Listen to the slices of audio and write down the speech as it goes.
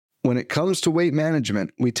When it comes to weight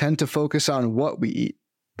management, we tend to focus on what we eat,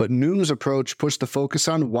 but Noom's approach puts the focus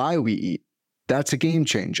on why we eat. That's a game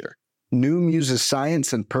changer. Noom uses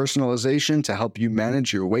science and personalization to help you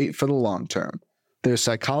manage your weight for the long term. Their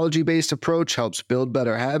psychology-based approach helps build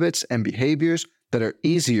better habits and behaviors that are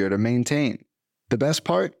easier to maintain. The best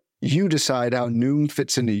part? You decide how Noom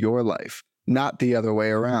fits into your life, not the other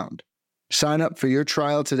way around. Sign up for your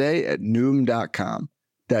trial today at Noom.com.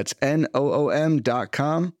 That's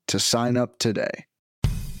Noom.com to sign up today.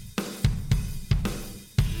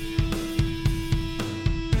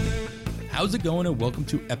 How's it going, and welcome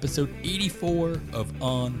to episode 84 of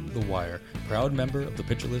On the Wire, proud member of the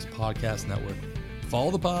Pitcher List Podcast Network.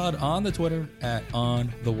 Follow the pod on the Twitter at On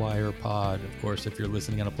the Wire Pod. Of course, if you're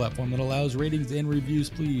listening on a platform that allows ratings and reviews,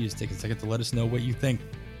 please take a second to let us know what you think.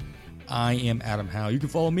 I am Adam Howe. You can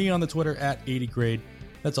follow me on the Twitter at 80grade.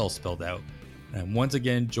 That's all spelled out. And I'm once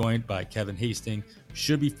again joined by Kevin Hastings.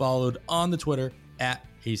 Should be followed on the Twitter at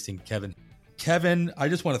HastingsKevin. Kevin, I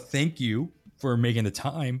just want to thank you for making the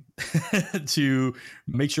time to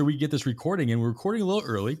make sure we get this recording. And we're recording a little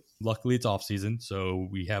early. Luckily, it's off season, so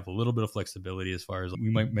we have a little bit of flexibility as far as we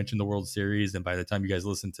might mention the World Series. And by the time you guys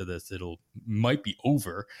listen to this, might be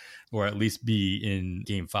over, or at least be in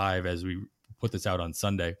Game 5 as we put this out on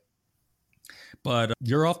Sunday. But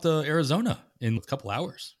you're off to Arizona in a couple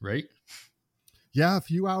hours, right? Yeah, a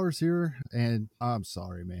few hours here, and I'm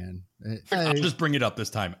sorry, man. I'll just bring it up this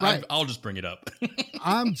time. Right. I'll just bring it up.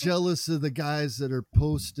 I'm jealous of the guys that are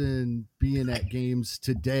posting being at games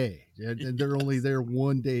today, and they're only there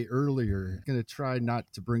one day earlier. I'm going to try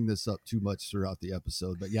not to bring this up too much throughout the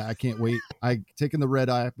episode, but yeah, I can't wait. I've taken the red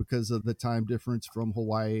eye because of the time difference from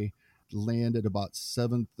Hawaii. Land at about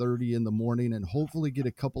 7:30 in the morning, and hopefully get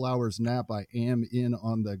a couple hours nap. I am in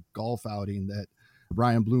on the golf outing that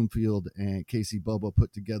Ryan Bloomfield and Casey Bubba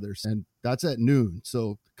put together, and that's at noon.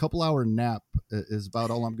 So a couple hour nap is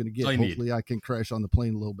about all I'm going to get. Hopefully I can crash on the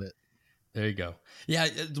plane a little bit. There you go. Yeah,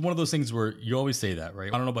 it's one of those things where you always say that,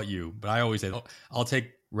 right? I don't know about you, but I always say, I'll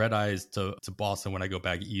take red eyes to Boston when I go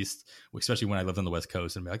back east, especially when I lived on the West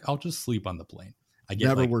Coast, and be like, I'll just sleep on the plane. I get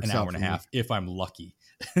Never like works an hour out and a half if I'm lucky.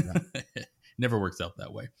 Yeah. Never works out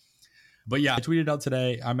that way. But yeah, I tweeted out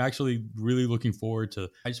today. I'm actually really looking forward to,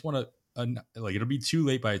 I just want to, it'll be too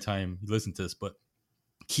late by the time you listen to this, but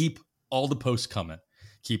keep all the posts coming,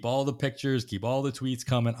 keep all the pictures, keep all the tweets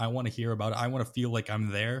coming. I want to hear about it. I want to feel like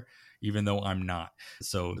I'm there, even though I'm not.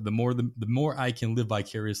 So the more I can live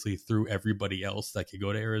vicariously through everybody else that could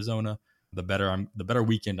go to Arizona, the better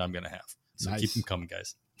weekend I'm going to have. So Keep them coming,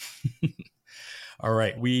 guys. All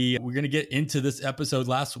right. We're going to get into this episode.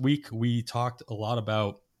 Last week, we talked a lot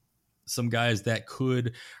about some guys that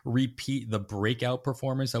could repeat the breakout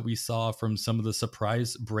performance that we saw from some of the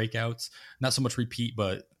surprise breakouts. Not so much repeat,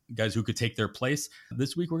 but guys who could take their place.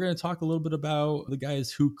 This week, we're going to talk a little bit about the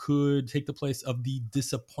guys who could take the place of the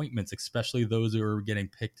disappointments, especially those who are getting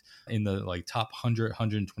picked in the top 100,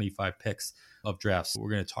 125 picks of drafts.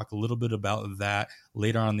 We're going to talk a little bit about that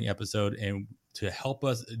later on in the episode. And to help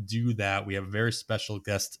us do that, we have a very special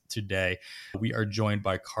guest today. We are joined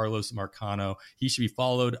by Carlos Marcano. He should be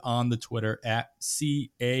followed on the Twitter at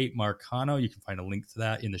CA Marcano. You can find a link to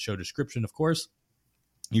that in the show description, of course.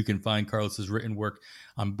 You can find Carlos's written work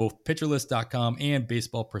on both pitcherlist.com and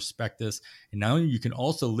Baseball Prospectus. And now you can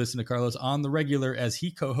also listen to Carlos on the regular as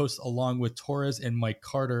he co-hosts along with Torres and Mike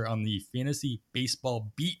Carter on the Fantasy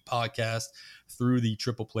Baseball Beat podcast through the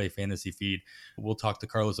Triple Play Fantasy feed. We'll talk to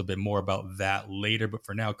Carlos a bit more about that later. But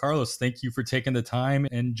for now, Carlos, thank you for taking the time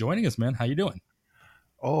and joining us, man. How you doing?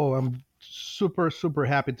 Oh, I'm super, super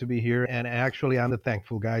happy to be here. And actually, I'm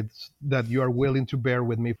thankful, guys, that you are willing to bear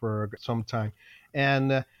with me for some time.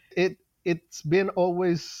 And it's been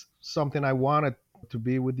always something I wanted to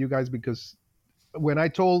be with you guys, because when I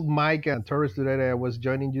told Mike and Torres today that I was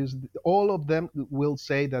joining you, all of them will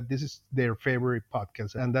say that this is their favorite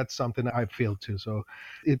podcast. And that's something I feel too. So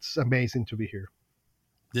it's amazing to be here.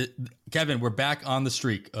 Kevin, we're back on the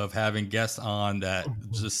streak of having guests on that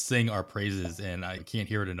just sing our praises, and I can't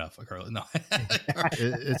hear it enough, Carlos. No.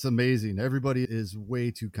 It's amazing. Everybody is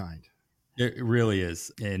way too kind. It really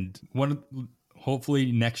is. And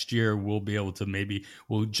hopefully next year we'll be able to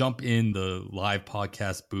we'll jump in the live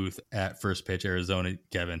podcast booth at First Pitch Arizona,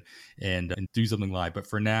 Kevin, and do something live. But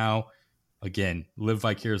for now, again, live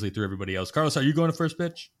vicariously through everybody else. Carlos, are you going to First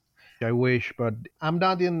Pitch? I wish, but I'm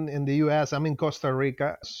not in the U.S. I'm in Costa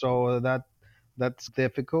Rica, so that's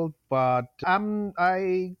difficult. But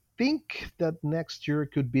I think that next year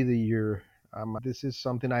could be the year. This is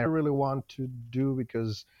something I really want to do,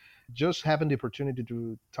 because just having the opportunity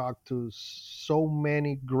to talk to so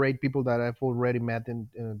many great people that I've already met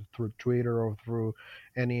through Twitter or through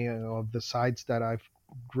any of the sites that I've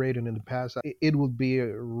created in the past, it would be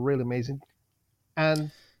really amazing.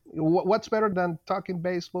 And what's better than talking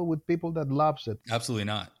baseball with people that loves it? Absolutely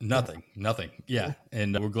not. Nothing. Yeah.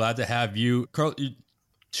 And we're glad to have you, Carl,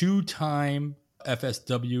 two-time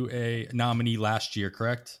FSWA nominee last year,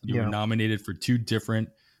 correct? You were Yeah. nominated for 2 different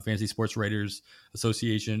Fantasy Sports Writers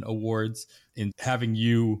Association awards. And having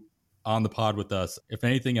you on the pod with us, if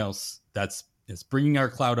anything else, it's bringing our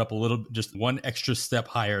cloud up a little, just one extra step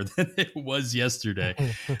higher than it was yesterday.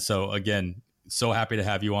 So again, so happy to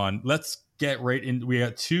have you on. Let's get right in. We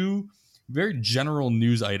got 2 very general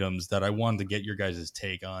news items that I wanted to get your guys'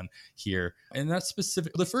 take on here. And that's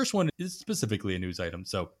specific. The first one is specifically a news item.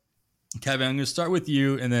 So, Kevin, I'm going to start with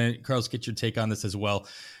you, and then Carlos, get your take on this as well.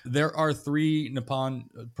 There are 3 Nippon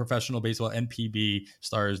Professional Baseball (NPB)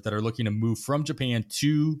 stars that are looking to move from Japan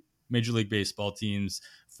to Major League Baseball teams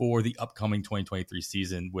for the upcoming 2023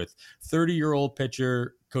 season, with 30-year-old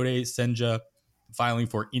pitcher Kodai Senja filing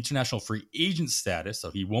for international free agent status.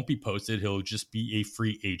 So he won't be posted. He'll just be a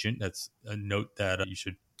free agent. That's a note that you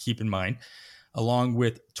should keep in mind. Along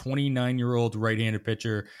with 29-year-old right-handed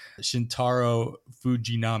pitcher Shintaro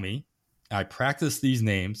Fujinami. I practiced these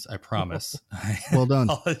names, I promise. Well done.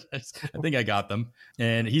 I think I got them.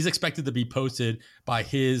 And he's expected to be posted by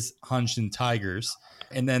his Hanshin Tigers.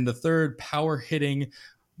 And then the third, power hitting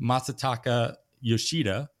Masataka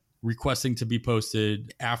Yoshida, requesting to be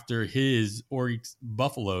posted after his Oryx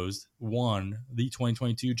Buffaloes won the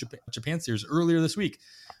 2022 Japan Series earlier this week.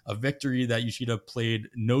 A victory that Yoshida played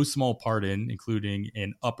no small part in, including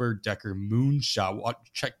an upper decker moonshot.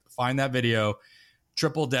 Find that video.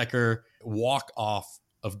 Triple decker walk off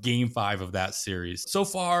of game 5 of that series. So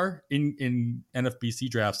far in NFBC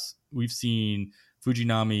drafts, we've seen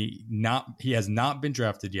Fujinami he has not been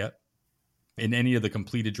drafted yet. In any of the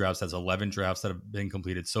completed drafts, has 11 drafts that have been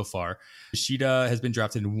completed so far. Yoshida has been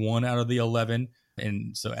drafted in 1 out of the 11,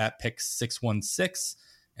 and so at pick 616.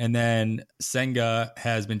 And then Senga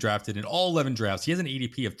has been drafted in all 11 drafts. He has an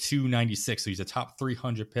ADP of 296, so he's a top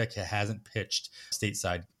 300 pick. He hasn't pitched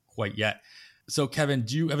stateside quite yet. So, Kevin,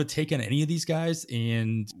 do you have a take on any of these guys?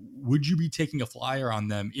 And would you be taking a flyer on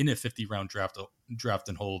them in a 50-round draft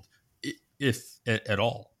and hold, if at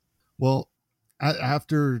all? Well,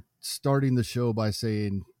 after starting the show by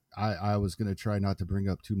saying I was going to try not to bring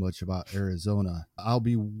up too much about Arizona, I'll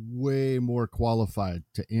be way more qualified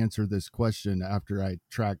to answer this question after I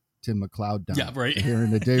track Tim McLeod down here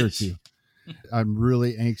in a day or two. I'm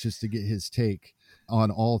really anxious to get his take on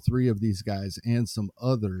all 3 of these guys and some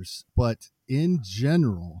others. But in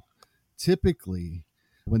general, typically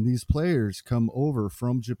when these players come over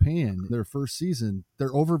from Japan, their first season,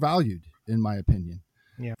 they're overvalued, in my opinion.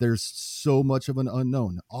 Yeah. There's so much of an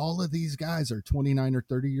unknown. All of these guys are 29 or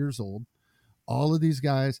 30 years old. All of these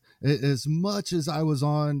guys, as much as I was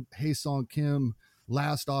on Hae-Sung Kim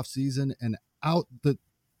last offseason and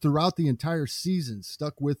throughout the entire season,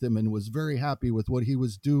 stuck with him and was very happy with what he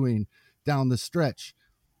was doing down the stretch,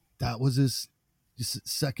 that was his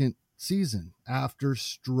second season after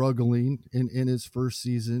struggling in his first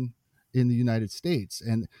season in the United States.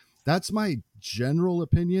 And that's my general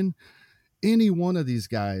opinion. Any one of these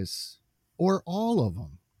guys or all of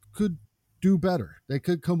them could do better. They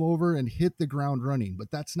could come over and hit the ground running, but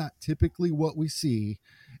that's not typically what we see.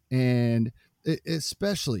 And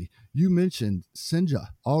especially, you mentioned Senja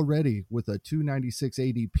already with a 296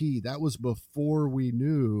 ADP. That was before we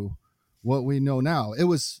knew what we know now. It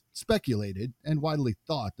was speculated and widely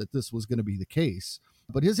thought that this was going to be the case,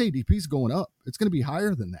 but his ADP is going up. It's going to be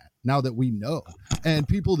higher than that now that we know. And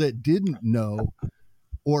people that didn't know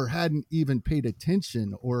or hadn't even paid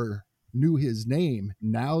attention or knew his name,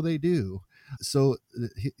 now they do. So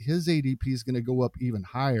his ADP is going to go up even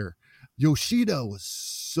higher. Yoshida was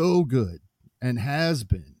so good and has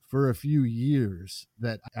been for a few years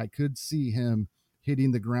that I could see him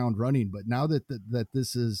hitting the ground running. But now that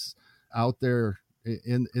this is out there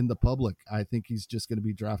in the public, I think he's just going to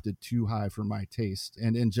be drafted too high for my taste.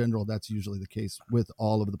 And in general, that's usually the case with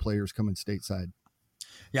all of the players coming stateside.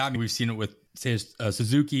 Yeah, I mean, we've seen it with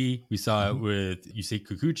Suzuki. We saw it with Yusei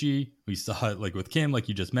Kikuchi. We saw it with Kim, like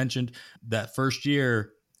you just mentioned. That first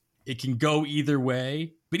year, it can go either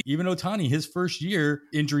way. But even Ohtani, his first year,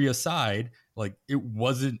 injury aside, it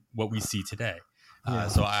wasn't what we see today.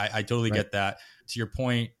 So I totally get that. To your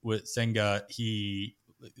point with Senga, he,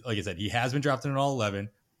 like I said, he has been drafted in all 11.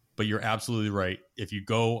 But you're absolutely right. If you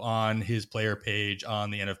go on his player page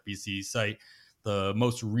on the NFBC site, the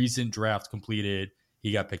most recent draft completed,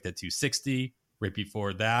 he got picked at 260. Right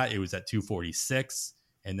before that, it was at 246.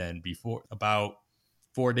 And then before, about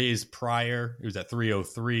 4 days prior, it was at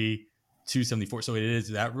 303, 274. So it is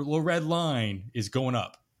that little red line is going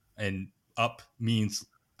up, and up means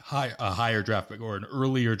a higher draft pick or an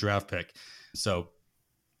earlier draft pick. So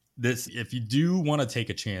this, if you do want to take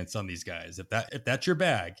a chance on these guys, if that's your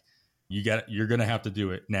bag, you're going to have to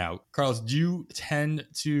do it now. Carlos, do you tend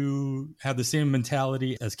to have the same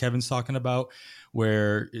mentality as Kevin's talking about,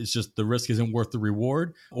 where it's just the risk isn't worth the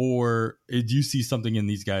reward? Or do you see something in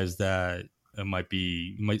these guys that might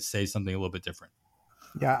say something a little bit different?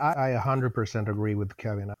 Yeah, I 100% agree with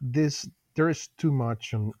Kevin. There is too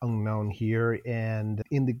much unknown here, and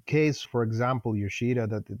in the case, for example, Yoshida,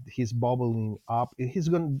 that he's bubbling up, his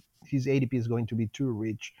ADP is going to be too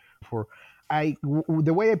rich for.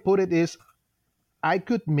 The way I put it is, I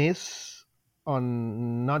could miss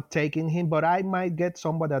on not taking him, but I might get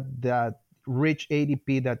somebody that rich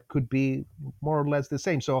ADP that could be more or less the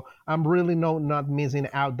same. So I'm really not missing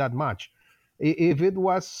out that much. If it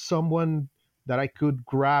was someone that I could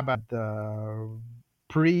grab at the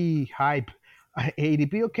pre-hype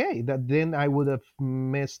ADP, okay, that then I would have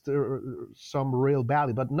missed some real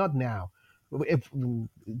value, but not now. If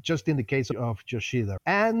just in the case of Yoshida.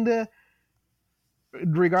 And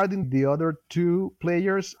regarding the other two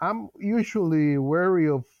players, I'm usually wary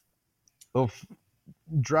of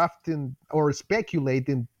drafting or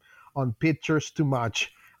speculating on pitchers too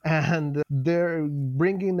much. And they're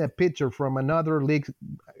bringing a pitcher from another league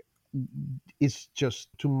is just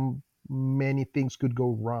too many things could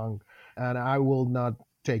go wrong, and I will not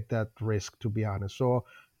take that risk, to be honest. So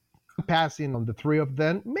I'm passing on the three of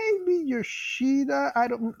them. Maybe Yoshida. I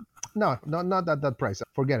don't. No, not at that price.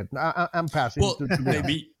 Forget it. I'm passing. Well,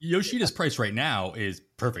 maybe Yoshida's price right now is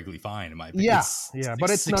perfectly fine in my opinion. Yeah, but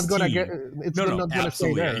it's 16. Not gonna get. It's not gonna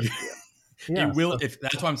stay there. Yeah, it will. If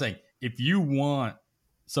that's what I'm saying. If you want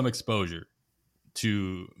some exposure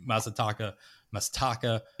to Masataka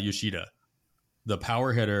Yoshida, the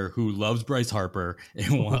power hitter who loves Bryce Harper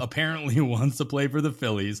and apparently wants to play for the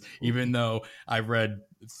Phillies, even though I've read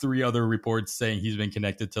 3 other reports saying he's been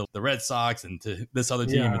connected to the Red Sox and to this other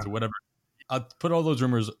team and to whatever. I'll put all those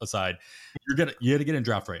rumors aside. You got to get in a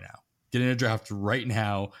draft right now. Get in a draft right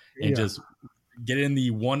now and just get in the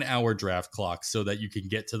 1 hour draft clock so that you can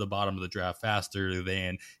get to the bottom of the draft faster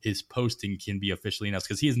than his posting can be officially announced,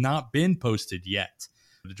 because he has not been posted yet.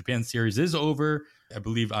 The Japan series is over. I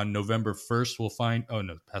believe on November 1st we'll find. Oh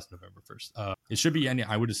no, past November 1st. It should be any.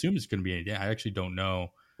 I would assume it's going to be any day. I actually don't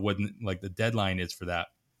know what the deadline is for that.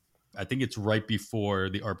 I think it's right before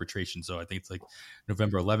the arbitration, so I think it's like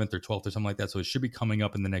November 11th or 12th or something like that. So it should be coming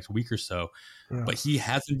up in the next week or so. Yeah. But he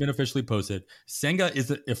hasn't been officially posted. Senga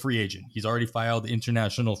is a free agent. He's already filed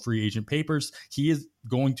international free agent papers. He is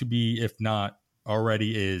going to be, if not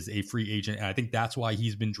already is, a free agent, and I think that's why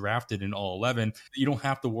he's been drafted in all 11. You don't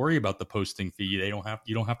have to worry about the posting fee. You don't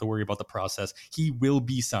have to worry about the process. He will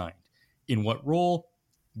be signed. In what role?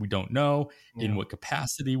 We don't know. In what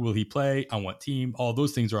capacity will he play? On what team? All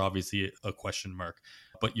those things are obviously a question mark.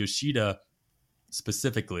 But Yoshida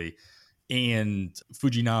specifically and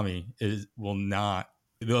Fujinami will not.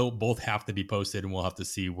 They'll both have to be posted, and we'll have to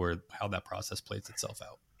see how that process plays itself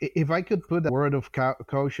out. If I could put a word of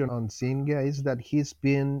caution on Senga, is that he's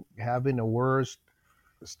been having a worse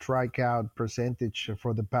strikeout percentage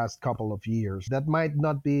for the past couple of years. That might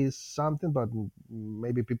not be something, but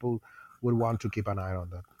maybe people would want to keep an eye on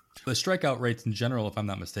that. The strikeout rates in general, if I'm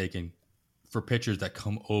not mistaken, for pitchers that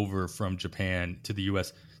come over from Japan to the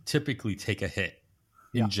U.S. typically take a hit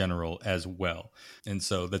in general as well. And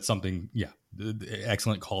so that's something,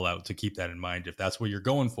 excellent call out to keep that in mind. If that's what you're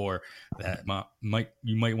going for, that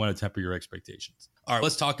you might want to temper your expectations. All right,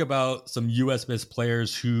 let's talk about some U.S.-based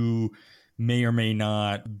players who may or may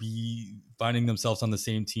not be finding themselves on the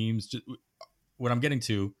same teams. What I'm getting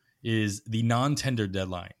to is the non-tender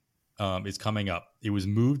deadline is coming up. It was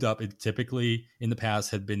moved up. It typically in the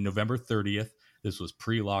past had been November 30th. This was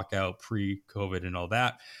pre-lockout, pre-COVID and all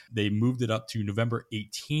that. They moved it up to November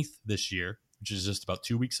 18th this year, which is just about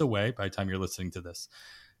 2 weeks away by the time you're listening to this.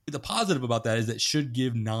 The positive about that is it should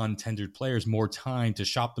give non-tendered players more time to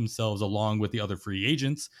shop themselves along with the other free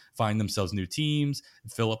agents, find themselves new teams,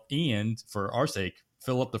 fill up, and for our sake,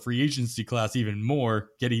 fill up the free agency class even more,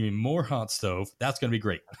 get even more hot stove. That's going to be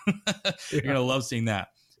great. You're going to love seeing that.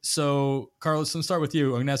 So, Carlos, let's start with you.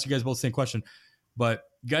 I'm going to ask you guys both the same question, but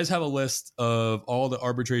you guys have a list of all the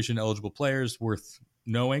arbitration eligible players worth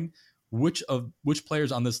knowing. Which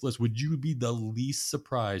players on this list would you be the least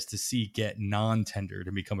surprised to see get non-tendered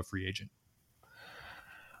and become a free agent?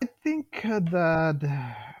 I think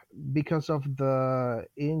that because of the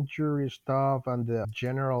injury stuff and the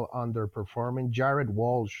general underperforming, Jared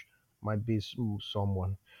Walsh might be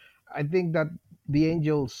someone. I think that the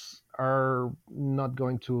Angels are not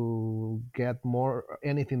going to get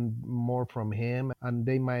anything more from him, and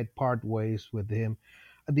they might part ways with him.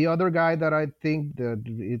 The other guy that I think that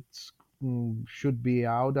it's should be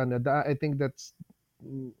out, and I think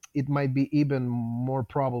it might be even more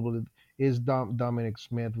probable is Dominic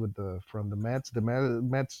Smith with the from the Mets. The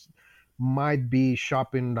Mets might be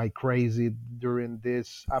shopping like crazy during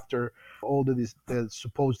this after all the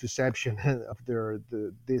supposed deception of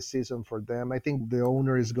this season for them. I think the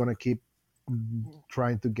owner is going to keep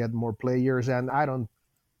trying to get more players, and I don't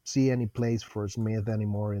see any place for Smith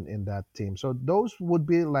anymore in that team. So those would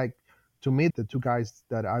be like, to me, the two guys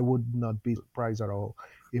that I would not be surprised at all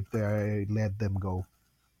if they let them go.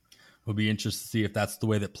 We'll be interested to see if that's the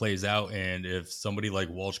way that plays out, and if somebody like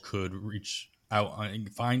Walsh could reach out and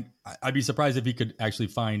find. I'd be surprised if he could actually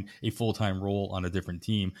find a full-time role on a different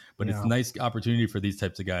team. But it's a nice opportunity for these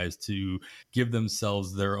types of guys to give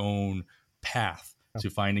themselves their own path to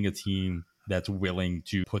finding a team that's willing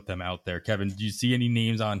to put them out there. Kevin, do you see any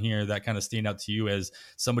names on here that kind of stand out to you as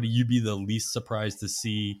somebody you'd be the least surprised to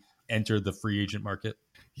see enter the free agent market?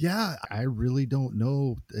 Yeah, I really don't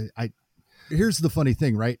know. Here's the funny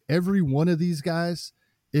thing, right? Every one of these guys,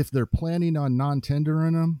 if they're planning on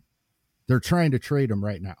non-tendering them, they're trying to trade them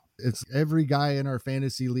right now. It's every guy in our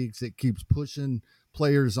fantasy leagues that keeps pushing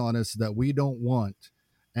players on us that we don't want.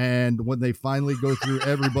 And when they finally go through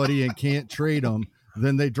everybody and can't trade them,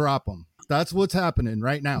 then they drop them. That's what's happening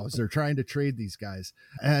right now is they're trying to trade these guys.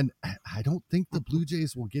 And I don't think the Blue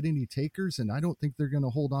Jays will get any takers, and I don't think they're going to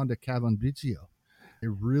hold on to Kevin Biggio. I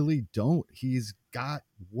really don't. He's got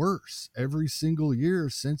worse every single year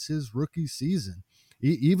since his rookie season.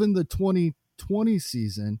 Even the 2020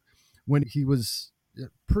 season, when he was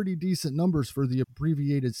pretty decent numbers for the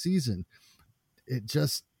abbreviated season, it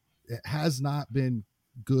has not been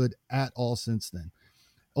good at all since then.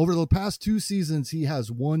 Over the past 2 seasons, he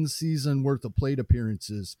has 1 season worth of plate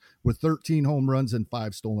appearances with 13 home runs and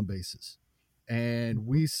 5 stolen bases. And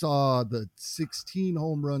we saw the 16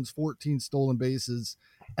 home runs, 14 stolen bases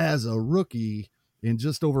as a rookie in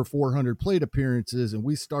just over 400 plate appearances. And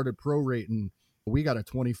we started prorating. We got a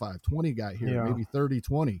 25-20 guy here, maybe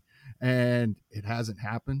 30-20. And it hasn't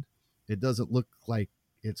happened. It doesn't look like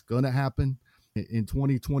it's going to happen. In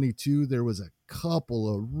 2022, there was a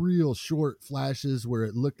couple of real short flashes where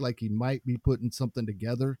it looked like he might be putting something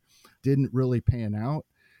together. Didn't really pan out.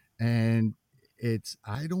 And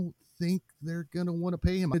I don't think they're going to want to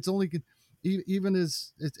pay him. It's only, even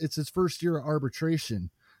as it's his first year of arbitration,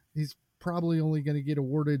 he's probably only going to get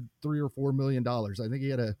awarded $3 or $4 million. I think he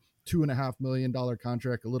had a $2.5 million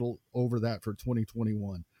contract, a little over that for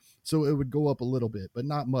 2021. So it would go up a little bit, but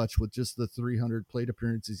not much with just the 300 plate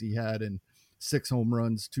appearances he had and 6 home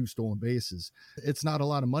runs, 2 stolen bases. It's not a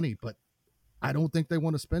lot of money, but I don't think they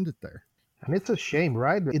want to spend it there. And it's a shame,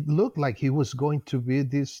 right? It looked like he was going to be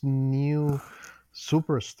this new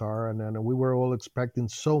superstar, and then we were all expecting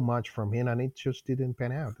so much from him, and it just didn't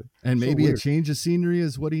pan out. And maybe a change of scenery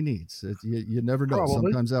is what he needs. You never know.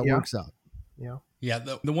 Probably. Sometimes that works out. Yeah,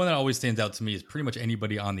 the one that always stands out to me is pretty much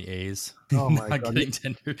anybody on the A's. Oh my God. Getting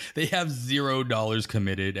tendered. They have $0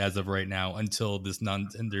 committed as of right now until this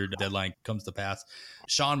non-tendered deadline comes to pass.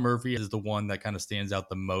 Sean Murphy is the one that kind of stands out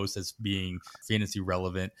the most as being fantasy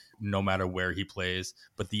relevant no matter where he plays.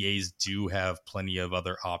 But the A's do have plenty of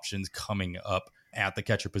other options coming up at the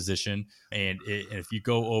catcher position. And if you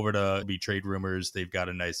go over to Be Trade Rumors, they've got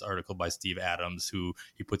a nice article by Steve Adams, who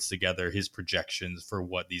he puts together his projections for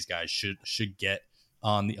what these guys should get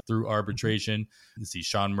through arbitration. You see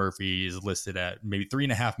Sean Murphy is listed at maybe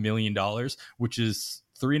 $3.5 million, which is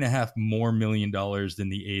 $3.5 more million than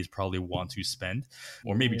the A's probably want to spend,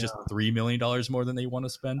 or maybe just $3 million more than they want to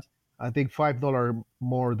spend. I think $5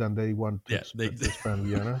 more than they want to spend.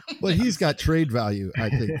 You know, but he's got trade value.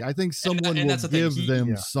 I think someone will give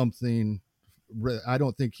them something. I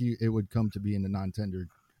don't think it would come to being a non-tendered.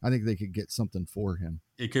 I think they could get something for him.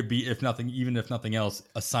 It could be, if nothing else,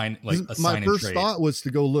 a sign My first trade. thought was to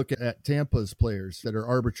go look at Tampa's players that are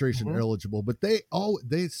arbitration eligible, but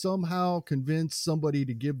they somehow convince somebody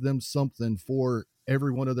to give them something for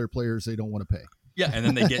every one of their players they don't want to pay. Yeah, and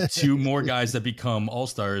then they get 2 more guys that become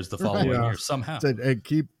all-stars the following year somehow. And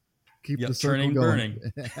keep the turning, going.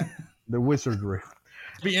 burning. The wizardry.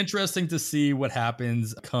 It'll be interesting to see what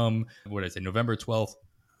happens come, November 12th,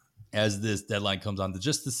 as this deadline comes on,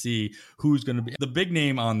 just to see who's going to be. The big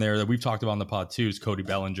name on there that we've talked about on the pod too is Cody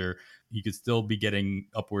Bellinger. He could still be getting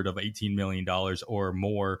upward of $18 million or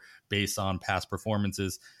more based on past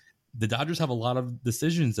performances. The Dodgers have a lot of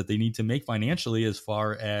decisions that they need to make financially as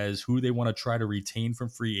far as who they want to try to retain from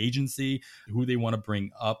free agency, who they want to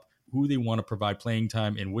bring up who they want to provide playing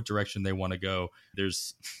time and what direction they want to go.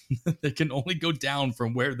 There's they can only go down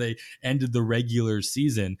from where they ended the regular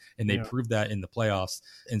season, and they proved that in the playoffs.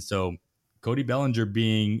 And so Cody Bellinger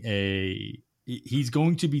he's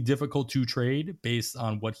going to be difficult to trade based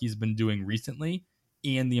on what he's been doing recently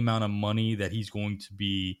and the amount of money that he's going to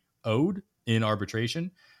be owed in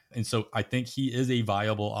arbitration. And so I think he is a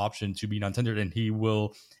viable option to be non-tendered, and he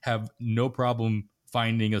will have no problem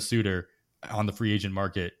finding a suitor on the free agent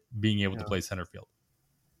market being able to play center field.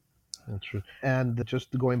 That's true. And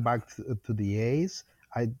just going back to the A's,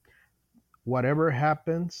 whatever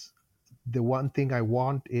happens, the one thing I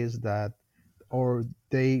want is that or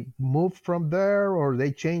they move from there or they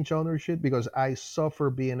change ownership, because I suffer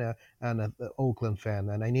being an Oakland fan,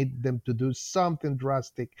 and I need them to do something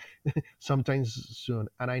drastic sometimes soon,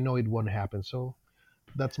 and I know it won't happen. So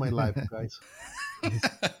that's my life, guys.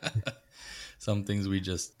 Some things we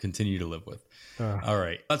just continue to live with. All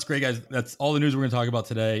right. That's great, guys. That's all the news we're going to talk about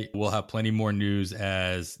today. We'll have plenty more news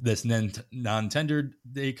as this non-tendered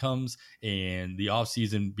day comes and the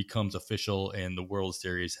offseason becomes official and the World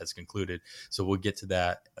Series has concluded. So we'll get to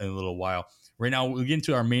that in a little while. Right now, we'll get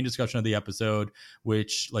into our main discussion of the episode,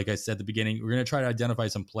 which, like I said at the beginning, we're going to try to identify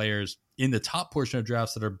some players in the top portion of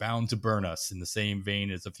drafts that are bound to burn us in the same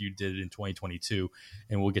vein as a few did in 2022.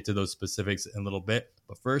 And we'll get to those specifics in a little bit.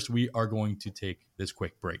 But first, we are going to take this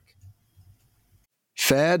quick break.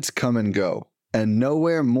 Fads come and go, and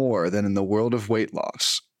nowhere more than in the world of weight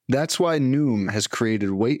loss. That's why Noom has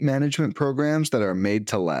created weight management programs that are made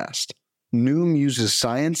to last. Noom uses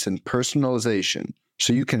science and personalization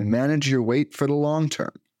so you can manage your weight for the long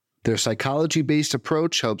term. Their psychology-based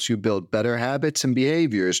approach helps you build better habits and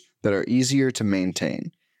behaviors that are easier to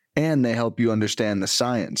maintain. And they help you understand the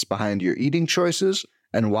science behind your eating choices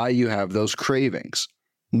and why you have those cravings.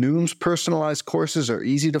 Noom's personalized courses are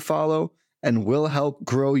easy to follow and will help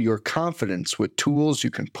grow your confidence with tools you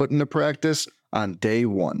can put into practice on day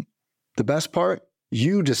one. The best part?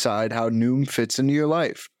 You decide how Noom fits into your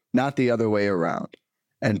life, not the other way around.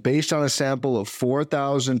 And based on a sample of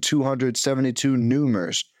 4,272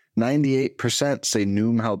 Noomers, 98% say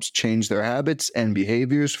Noom helps change their habits and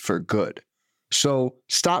behaviors for good. So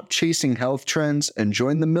stop chasing health trends and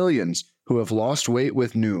join the millions who have lost weight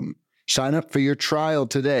with Noom. Sign up for your trial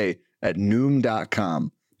today at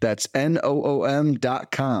Noom.com. That's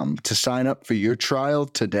Noom.com to sign up for your trial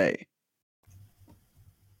today.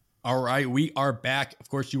 All right, we are back. Of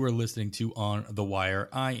course, you are listening to On the Wire.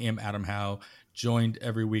 I am Adam Howe, joined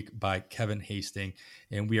every week by Kevin Hastings,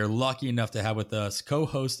 and we are lucky enough to have with us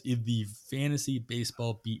co-host of the Fantasy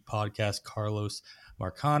Baseball Beat podcast, Carlos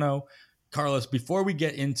Marcano. Carlos, before we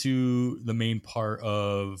get into the main part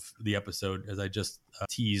of the episode, as I just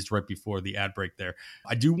teased right before the ad break there,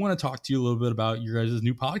 I do want to talk to you a little bit about your guys'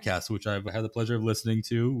 new podcast, which I've had the pleasure of listening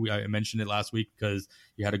to. I mentioned it last week because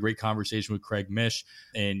you had a great conversation with Craig Mish,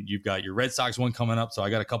 and you've got your Red Sox one coming up. So I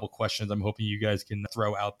got a couple questions I'm hoping you guys can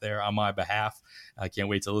throw out there on my behalf. I can't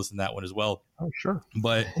wait to listen to that one as well. Oh, sure.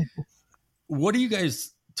 But what do you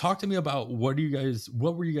guys talk to me about? What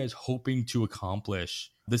were you guys hoping to accomplish?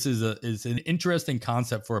 This is an interesting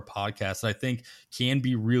concept for a podcast that I think can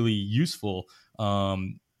be really useful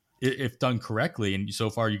if done correctly. And so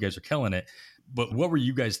far, you guys are killing it. But what were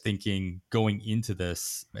you guys thinking going into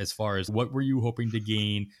this, as far as what were you hoping to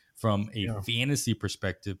gain from a fantasy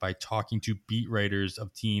perspective by talking to beat writers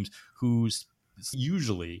of teams who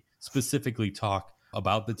usually specifically talk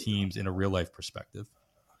about the teams in a real life perspective?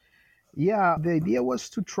 Yeah, the idea was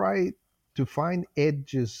to try to find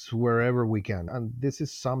edges wherever we can. And this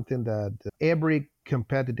is something that every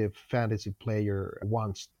competitive fantasy player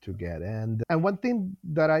wants to get. And one thing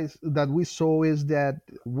that we saw is that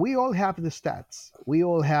we all have the stats. We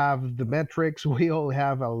all have the metrics. We all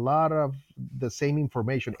have a lot of the same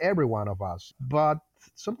information, every one of us. But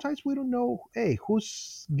sometimes we don't know, hey,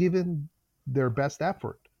 who's given their best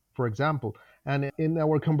effort, for example. And in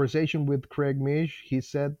our conversation with Craig Mish, he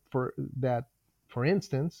said for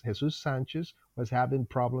instance, Jesus Sanchez was having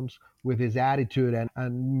problems with his attitude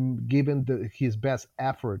and given his best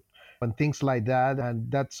effort and things like that.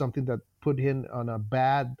 And that's something that put him on a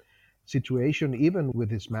bad situation, even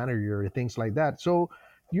with his manager, things like that. So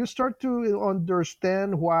you start to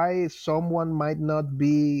understand why someone might not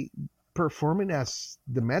be performing as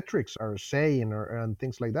the metrics are saying and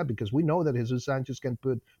things like that, because we know that Jesus Sanchez can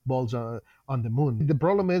put balls on the moon. The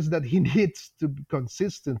problem is that he needs to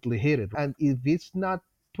consistently hit it. And if he's not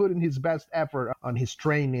putting his best effort on his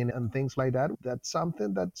training and things like that, that's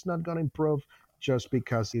something that's not going to improve just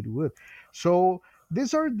because it would. So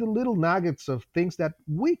these are the little nuggets of things that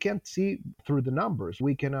we can't see through the numbers.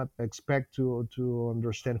 We cannot expect to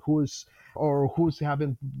understand who's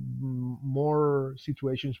having more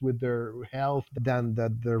situations with their health than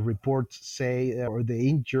that the reports say, or the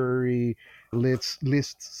injury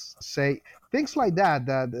lists say. Things like that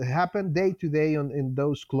happen day to day in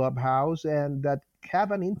those clubhouse, and that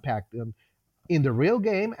have an impact in the real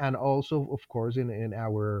game, and also of course in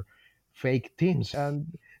our fake teams. And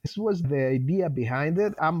this was the idea behind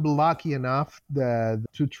it. I'm lucky enough that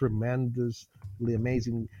two tremendously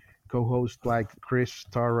amazing co-hosts like Chris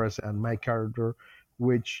Torres and Mike Carter,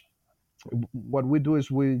 which what we do is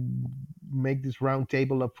we make this round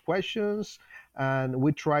table of questions, and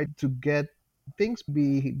we try to get things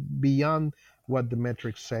beyond what the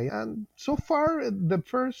metrics say. And so far, the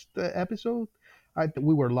first episode,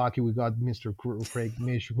 we were lucky. We got Mr. Craig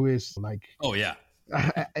Mish, who is like Oh yeah.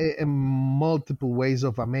 in multiple ways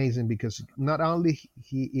of amazing, because not only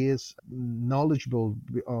he is knowledgeable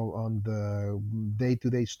on the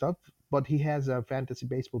day-to-day stuff, but he has a fantasy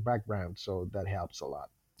baseball background, so that helps a lot.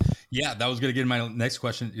 Yeah, that was going to get my next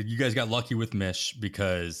question. You guys got lucky with Mish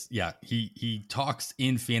because, yeah, he talks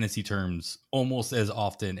in fantasy terms almost as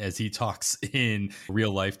often as he talks in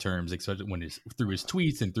real life terms, especially when it's through his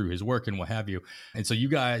tweets and through his work and what have you. And so you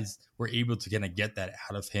guys were able to kind of get that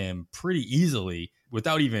out of him pretty easily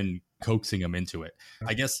without even coaxing him into it.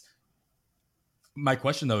 I guess my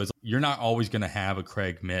question, though, is you're not always going to have a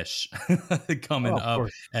Craig Mish coming up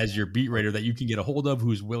as your beat writer that you can get a hold of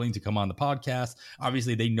who's willing to come on the podcast.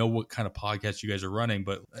 Obviously, they know what kind of podcast you guys are running,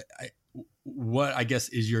 but what I guess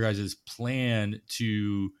is your guys' plan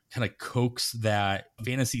to kind of coax that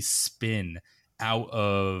fantasy spin out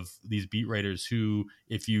of these beat writers who,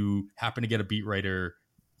 if you happen to get a beat writer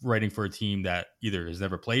writing for a team that either has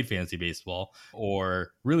never played fantasy baseball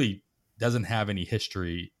or really doesn't have any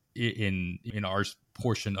history in our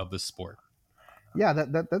portion of the sport. Yeah,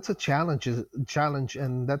 that's a challenge,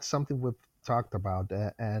 and that's something we've talked about.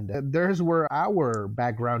 And there's where our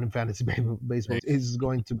background in fantasy baseball is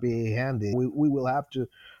going to be handy. We will have to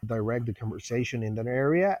direct the conversation in that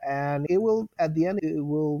area, and it will, at the end, it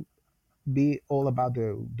will be all about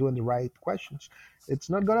doing the right questions. It's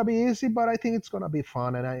not gonna be easy, but I think it's gonna be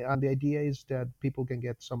fun. And the idea is that people can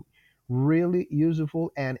get some really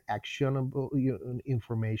useful and actionable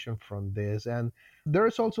information from this. And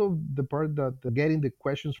there's also the part that getting the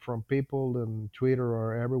questions from people on Twitter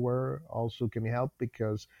or everywhere also can help,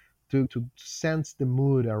 because to sense the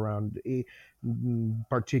mood around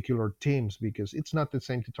particular teams, because it's not the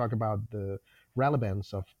same to talk about the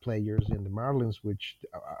relevance of players in the Marlins, which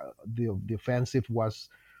the offensive was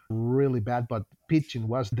really bad, but pitching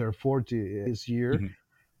was their forte this year. Mm-hmm.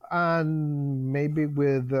 And maybe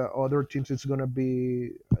with other teams, it's going to be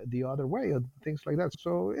the other way and things like that.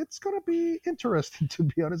 So it's going to be interesting, to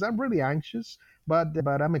be honest. I'm really anxious, but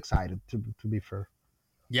I'm excited, to be fair.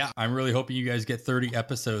 Yeah, I'm really hoping you guys get 30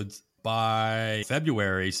 episodes by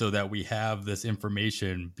February so that we have this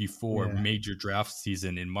information before major draft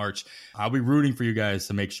season in March. I'll be rooting for you guys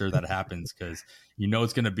to make sure that happens, because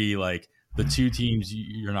it's going to be like the two teams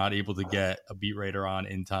you're not able to get a beat writer on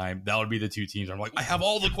in time. That would be the two teams I'm like, I have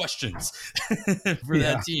all the questions for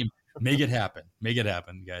that team. Make it happen,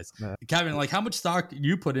 guys. Kevin, like, how much stock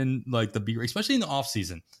you put in like the beat, especially in the off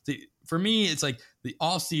season? For me, it's like the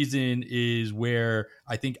off season is where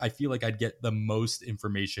I feel like I'd get the most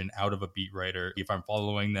information out of a beat writer if I'm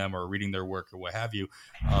following them or reading their work or what have you.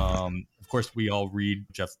 Of course, we all read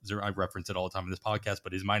Jeff. I reference it all the time in this podcast,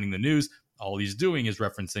 but he's minding the news. All he's doing is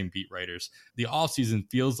referencing beat writers. The off season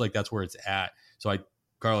feels like that's where it's at. So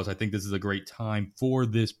Carlos, I think this is a great time for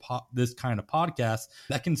this kind of podcast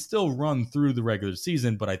that can still run through the regular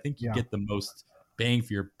season, but I think you get the most bang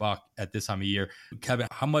for your buck at this time of year. Kevin,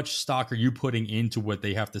 how much stock are you putting into what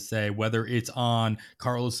they have to say, whether it's on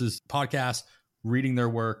Carlos's podcast, reading their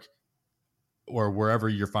work, or wherever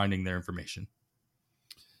you're finding their information?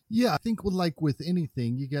 Yeah, I think with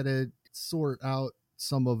anything, you got to sort out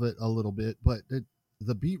some of it a little bit, but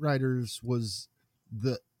the beat writers was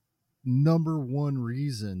the number one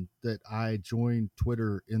reason that I joined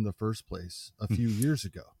Twitter in the first place a few years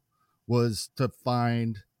ago, was to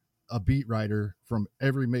find a beat writer from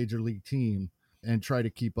every major league team and try to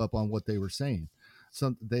keep up on what they were saying.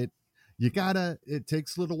 Something that it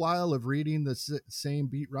takes a little while of reading the same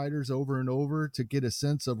beat writers over and over to get a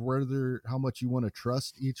sense of how much you want to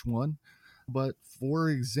trust each one. But for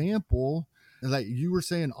example, like you were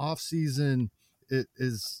saying, off season, it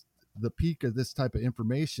is the peak of this type of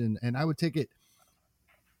information, and I would take it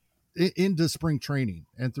into spring training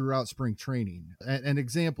and throughout spring training. An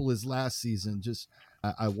example is last season. Just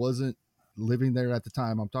I wasn't living there at the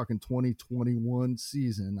time. I'm talking 2021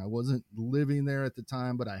 season. I wasn't living there at the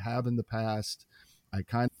time, but I have in the past. I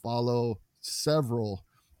kind of follow several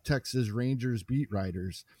Texas Rangers beat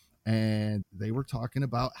writers, and they were talking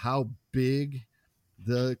about how big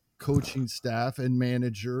the coaching staff and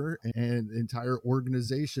manager and entire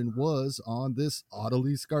organization was on this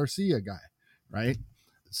Adolis Garcia guy, right?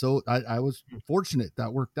 So I was fortunate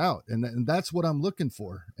that worked out, and that's what I'm looking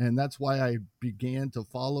for, and that's why I began to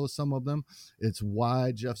follow some of them. It's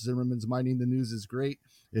why Jeff Zimmerman's Mining the News is great.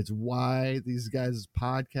 It's why these guys'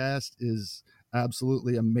 podcast is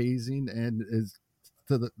absolutely amazing, and is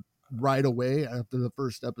to the right away after the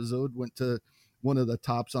first episode went to one of the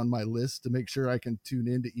tops on my list to make sure I can tune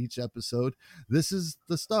into each episode. This is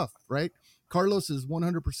the stuff, right? Carlos is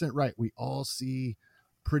 100% right. We all see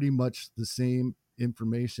pretty much the same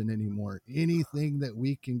information anymore. Anything that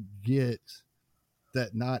we can get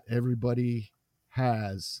that not everybody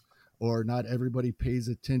has or not everybody pays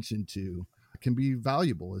attention to can be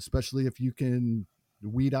valuable, especially if you can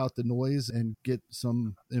weed out the noise and get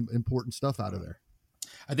some important stuff out of there.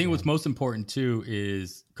 I think what's most important too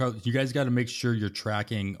is, Carlos, you guys got to make sure you're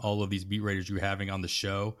tracking all of these beat writers you're having on the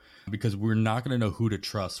show, because we're not going to know who to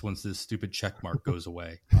trust once this stupid check mark goes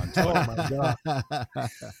away on Twitter. Oh my god!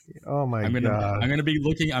 Oh my god! I'm gonna be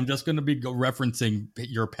looking. I'm just gonna be referencing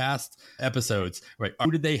your past episodes. Right?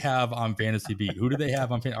 Who did they have on Fantasy Beat? Who did they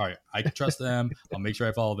have on? All right, I can trust them. I'll make sure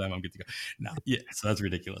I follow them. I'm good to go. No, yeah. So that's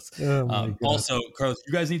ridiculous. Oh also, Carlos,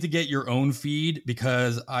 you guys need to get your own feed,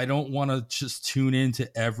 because I don't want to just tune into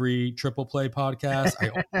every Triple Play podcast.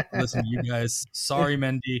 I listen to you guys. Sorry,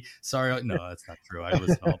 Mendy. Sorry. No, that's not true. I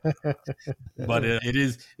listen to all, but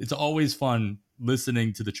it's always fun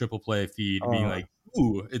listening to the Triple Play feed, being like,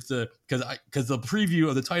 ooh, it's because the preview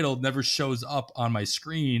of the title never shows up on my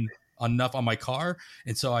screen enough on my car,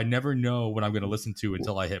 and so I never know what I'm going to listen to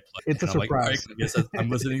until I hit play. It's a surprise. Like, all right, I guess I'm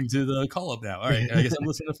listening to the call up now. All right, I guess I'm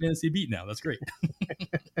listening to Fantasy Beat now. That's great.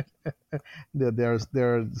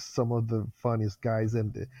 There are some of the funniest guys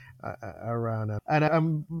around,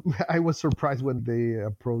 and I was surprised when they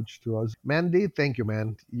approached to us. Mandy, thank you,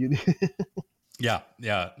 man.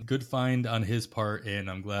 Yeah. Good find on his part, and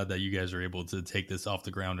I'm glad that you guys are able to take this off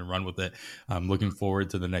the ground and run with it. I'm looking forward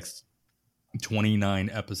to the next 29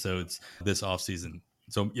 episodes this offseason.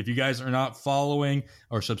 So if you guys are not following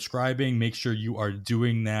or subscribing, make sure you are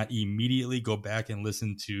doing that immediately. Go back and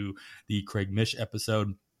listen to the Craig Mish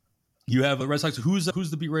episode. You have the Red Sox. Who's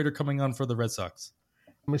the beat writer coming on for the Red Sox?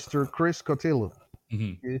 Mr. Chris Cotillo.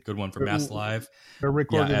 Mm-hmm. Good one for Mass Live. They're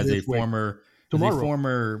recording as this a former Tomorrow. As a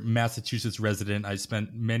former Massachusetts resident, I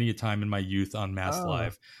spent many a time in my youth on Mass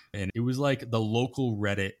Live, and it was like the local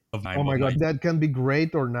Reddit of my. Oh my god, that can be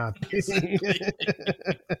great or not.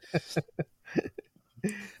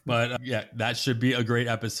 But yeah, that should be a great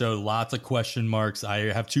episode. Lots of question marks.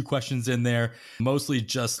 I have 2 questions in there, mostly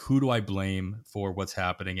just who do I blame for what's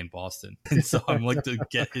happening in Boston? And so I'm like to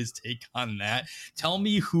get his take on that. Tell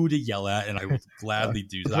me who to yell at, and I will gladly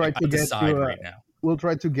do that. I decide right now. We'll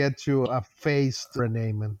try to get you a face for a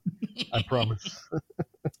name, and I promise.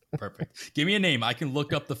 Perfect. Give me a name. I can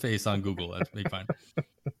look up the face on Google. That'd be fine.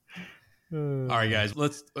 All right, guys,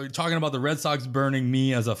 talking about the Red Sox burning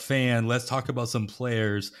me as a fan. Let's talk about some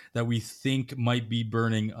players that we think might be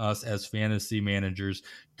burning us as fantasy managers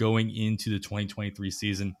going into the 2023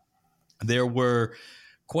 season. There were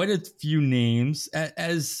quite a few names,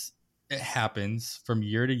 as it happens from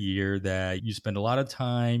year to year, that you spend a lot of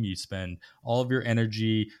time, you spend all of your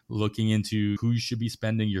energy looking into who you should be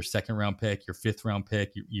spending your 2nd round pick, your 5th round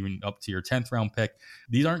pick, even up to your 10th round pick.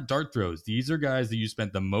 These aren't dart throws. These are guys that you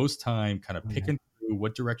spent the most time kind of picking through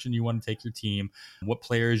what direction you want to take your team, what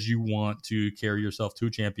players you want to carry yourself to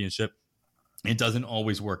a championship. It doesn't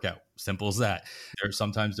always work out. Simple as that.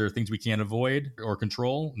 Sometimes there are things we can't avoid or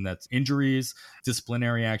control, and that's injuries,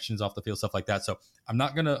 disciplinary actions off the field, stuff like that. So I'm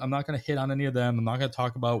not gonna hit on any of them. I'm not gonna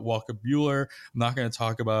talk about Walker Buehler. I'm not gonna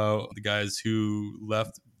talk about the guys who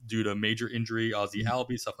left due to major injury, Ozzie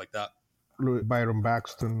Albies, stuff like that. Byron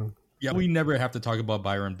Buxton. Yeah, we never have to talk about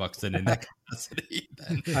Byron Buxton in that capacity,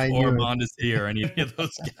 or Mondesi or any of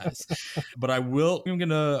those guys. But I will. I'm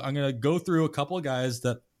gonna go through a couple of guys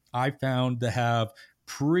that I found to have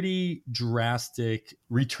pretty drastic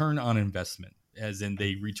return on investment, as in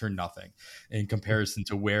they return nothing in comparison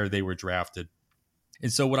to where they were drafted.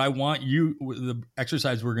 And so what I want the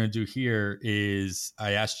exercise we're going to do here is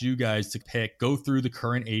I asked you guys to go through the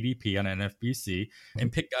current ADP on NFBC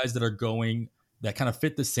and pick guys that are going, that kind of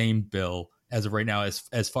fit the same bill as of right now,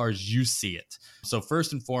 as far as you see it. So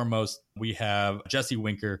first and foremost, we have Jesse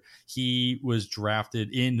Winker. He was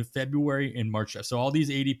drafted in February and March. So all these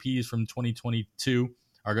ADPs from 2022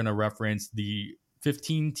 are going to reference the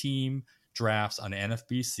 15-team drafts on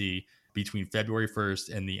NFBC between February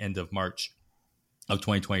 1st and the end of March of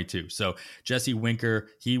 2022. So Jesse Winker,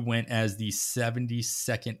 he went as the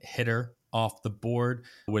 72nd hitter off the board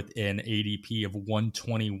with an ADP of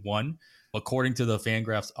 121. According to the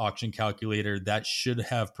Fangraphs auction calculator, that should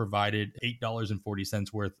have provided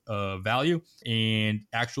 $8.40 worth of value, and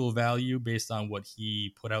actual value based on what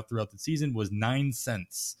he put out throughout the season was 9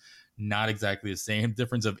 cents. Not exactly the same,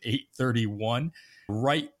 difference of 831.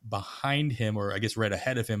 Right behind him, or I guess right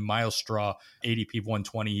ahead of him, Miles Straw, ADP of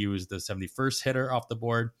 120. He was the 71st hitter off the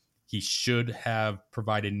board. He should have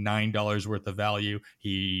provided $9 worth of value.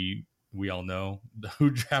 We all know who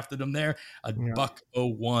drafted him there,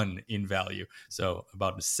 $1.01 in value. So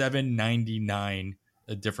about $7.99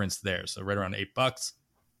 a difference there. So right around $8.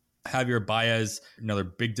 Javier Baez, another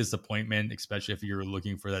big disappointment, especially if you're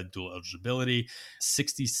looking for that dual eligibility.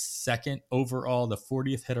 62nd overall, the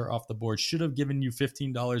 40th hitter off the board, should have given you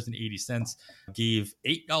 $15.80, gave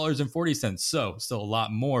 $8.40. So still a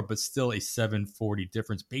lot more, but still a $7.40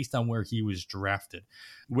 difference based on where he was drafted.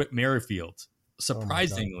 Whit Merrifield,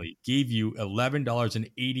 surprisingly, gave you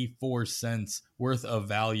 $11.84 worth of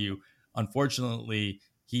value. Unfortunately,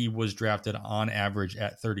 he was drafted on average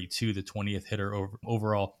at 32, the 20th hitter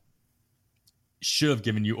overall. Should have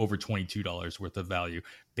given you over $22 worth of value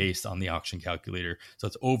based on the auction calculator. So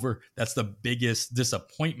it's over. That's the biggest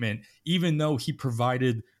disappointment, even though he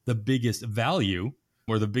provided the biggest value,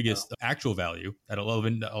 or the biggest actual value at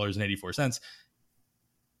 $11.84.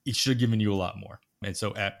 It should have given you a lot more. And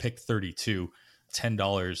so at pick 32,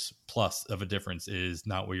 $10 plus of a difference is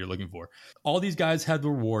not what you're looking for. All these guys had the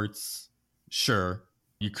rewards. Sure.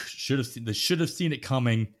 They should have seen it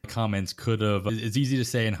coming. Comments could have. It's easy to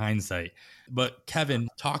say in hindsight. But Kevin,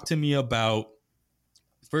 talk to me about,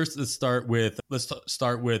 first, let's start with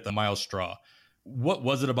Miles Straw. What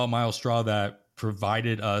was it about Miles Straw that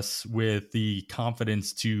provided us with the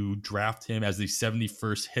confidence to draft him as the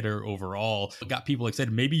 71st hitter overall? It got people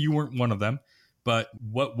excited. Maybe you weren't one of them, but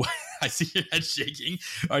what I see your head shaking.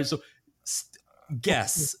 All right, so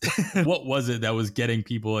guess what was it that was getting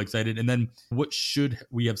people excited, and then what should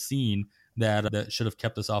we have seen that should have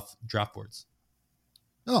kept us off draft boards?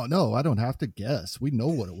 Oh, no, I don't have to guess. We know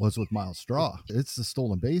what it was with Miles Straw. It's the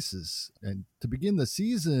stolen bases. And to begin the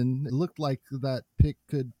season, it looked like that pick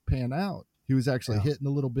could pan out. He was actually hitting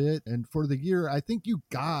a little bit. And for the year, I think you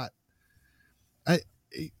got,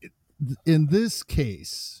 in this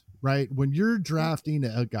case, right, when you're drafting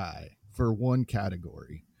a guy for one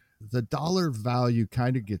category, the dollar value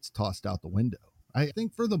kind of gets tossed out the window. I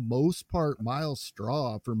think for the most part, Miles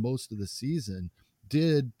Straw for most of the season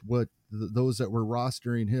did what those that were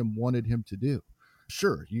rostering him wanted him to do.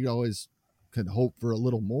 Sure, you always can hope for a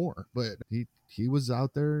little more, but he was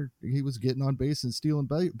out there. He was getting on base and stealing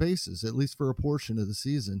bases, at least for a portion of the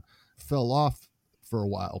season. Fell off for a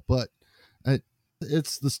while, but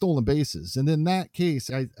it's the stolen bases. And in that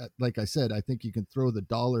case, like I said, I think you can throw the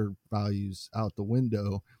dollar values out the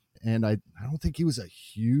window. And I don't think he was a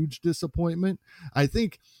huge disappointment. I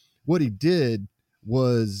think what he did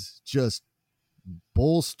was just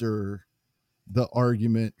bolster the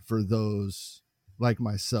argument for those like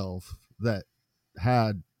myself that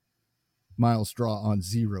had Miles Straw on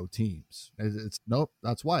 0 teams. Nope,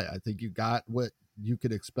 that's why I think you got what you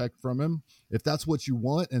could expect from him. If that's what you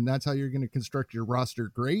want and that's how you're going to construct your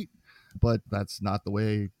roster, great. But that's not the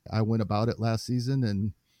way I went about it last season,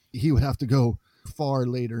 and he would have to go far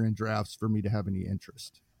later in drafts for me to have any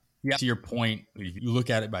interest. Yeah. To your point, if you look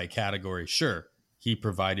at it by category, sure, he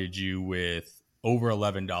provided you with over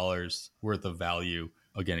 $11 worth of value,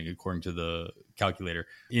 again, according to the calculator.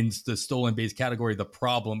 In the stolen base category, the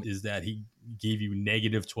problem is that he gave you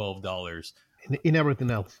negative $12. In everything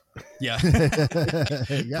else. Yeah.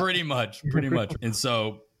 Pretty much. And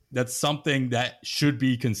so that's something that should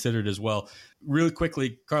be considered as well. Really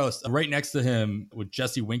quickly, Carlos, right next to him with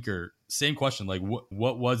Jesse Winker, same question. Like,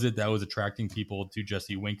 what was it that was attracting people to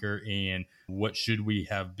Jesse Winker, and what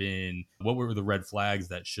were the red flags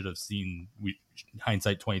that should have seen,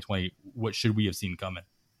 hindsight 2020, what should we have seen coming?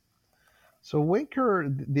 So Winker,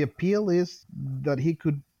 the appeal is that he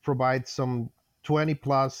could provide some 20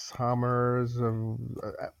 plus homers,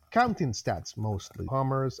 counting stats mostly,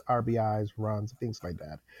 homers, RBIs, runs, things like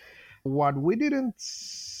that. What we didn't,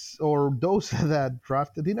 or those that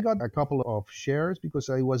drafted him, got a couple of shares because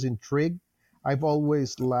I was intrigued. I've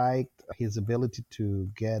always liked his ability to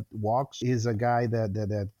get walks. He's a guy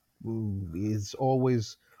that is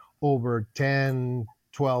always over 10,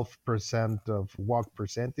 12% of walk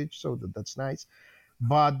percentage, so that's nice.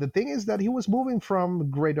 But the thing is that he was moving from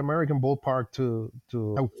Great American Ballpark to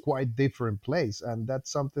a quite different place, and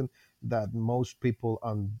that's something that most people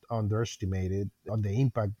underestimated on the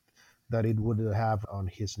impact that it would have on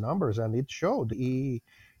his numbers, and it showed. He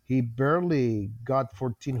barely got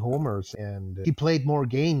 14 homers, and he played more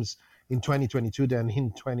games in 2022 than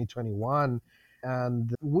in 2021.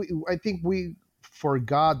 And I think we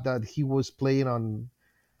forgot that he was playing on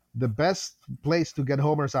the best place to get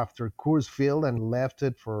homers after Coors Field and left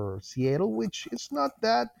it for Seattle, which is not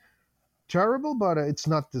that terrible, but it's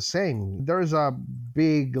not the same. There's a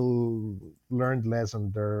big learned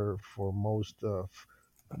lesson there for most of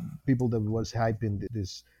people that was hyping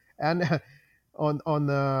this. And on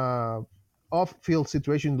the off-field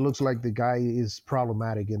situation, it looks like the guy is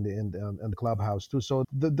problematic in the clubhouse too. So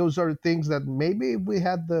those are things that maybe if we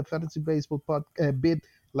had the fantasy baseball bit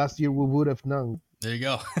last year, we would have known. There you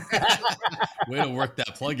go. Way to work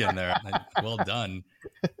that plug in there. Well done.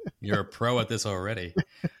 You're a pro at this already.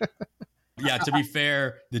 Yeah, to be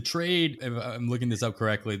fair, the trade, if I'm looking this up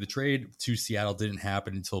correctly, the trade to Seattle didn't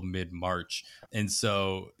happen until mid-March. And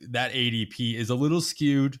so that ADP is a little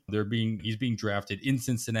skewed. He's being drafted in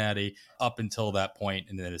Cincinnati up until that point.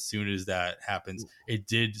 And then as soon as that happens, it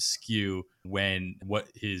did skew what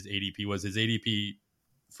his ADP was. His ADP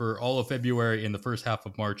for all of February and the first half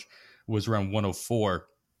of March was around 104.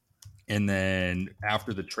 And then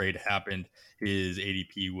after the trade happened, his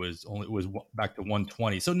ADP was back to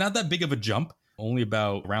 120. So not that big of a jump, only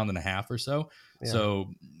about a round and a half or so. Yeah.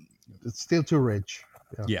 So it's still too rich.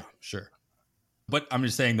 Yeah, sure. But I'm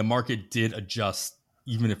just saying the market did adjust,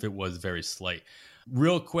 even if it was very slight.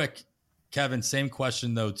 Real quick, Kevin, same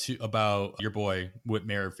question though about your boy Whit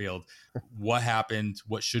Merrifield. What happened?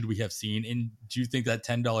 What should we have seen? And do you think that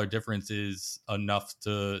 $10 difference is enough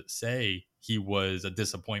to say he was a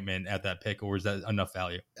disappointment at that pick, or is that enough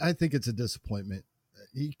value? I think it's a disappointment.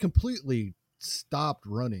 He completely stopped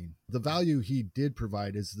running. The value he did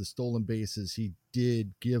provide is the stolen bases he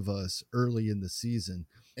did give us early in the season.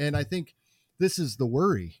 And I think this is the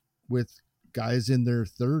worry with guys in their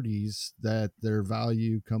 30s, that their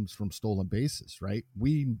value comes from stolen bases, right?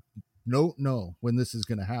 We don't know when this is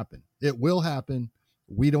going to happen. It will happen.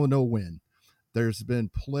 We don't know when. There's been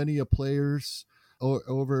plenty of players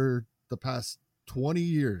over the past 20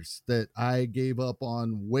 years that I gave up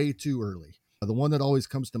on way too early. The one that always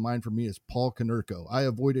comes to mind for me is Paul Konerko. I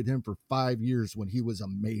avoided him for 5 years when he was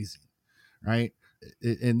amazing, right?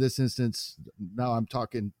 In this instance, now I'm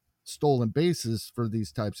talking stolen bases for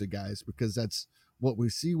these types of guys, because that's what we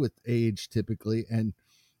see with age typically, and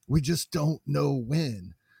we just don't know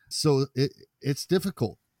when. So it's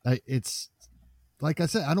difficult. It's like I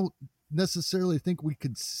said, I don't necessarily think we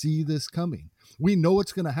could see this coming. We know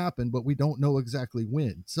it's going to happen, but we don't know exactly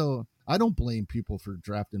when. So I don't blame people for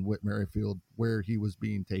drafting Whit Merrifield where he was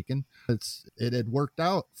being taken. It had worked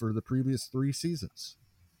out for the previous 3 seasons.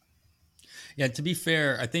 Yeah, to be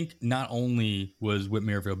fair, I think not only was Whit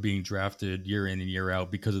Merrifield being drafted year in and year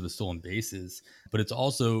out because of the stolen bases, but it's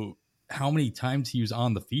also how many times he was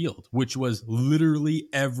on the field, which was literally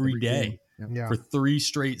every day. Yeah. For 3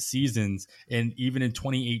 straight seasons. And even in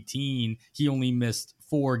 2018, he only missed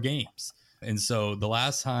 4 games. And so the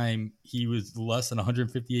last time he was less than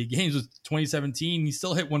 158 games was 2017. He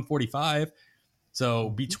still hit 145. So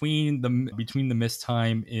between the missed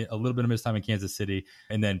time, a little bit of missed time in Kansas City,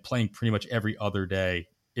 and then playing pretty much every other day,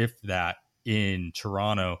 if that, in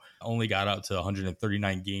Toronto, only got out to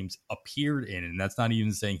 139 games appeared in. And that's not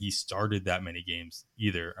even saying he started that many games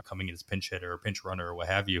either, coming in as pinch hitter or pinch runner or what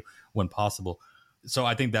have you when possible. So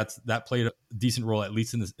I think that played a decent role, at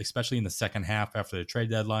least especially in the second half after the trade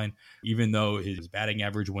deadline. Even though his batting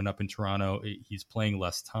average went up in Toronto, he's playing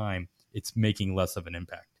less time. It's making less of an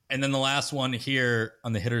impact. And then the last one here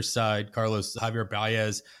on the hitter's side, Javier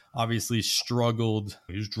Baez obviously struggled.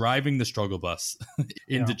 He was driving the struggle bus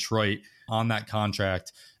in Detroit on that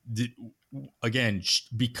contract. Again,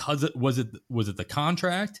 because was it the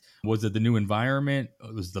contract? Was it the new environment?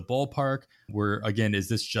 Was it the ballpark? Is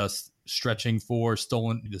this just stretching for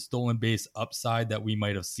the stolen base upside that we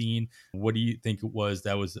might have seen? What do you think it was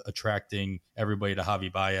that was attracting everybody to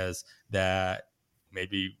Javi Baez that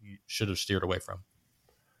maybe should have steered away from?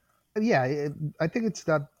 Yeah, I think it's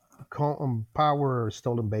that power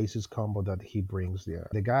stolen bases combo that he brings there.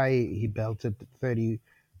 The guy, he belted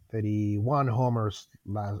 31 homers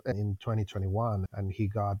in 2021, and he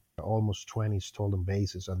got almost 20 stolen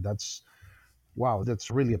bases, and that's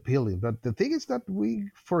really appealing. But the thing is that we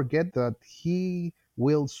forget that he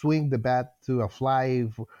will swing the bat to a fly,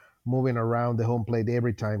 moving around the home plate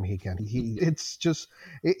every time he can. It's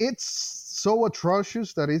so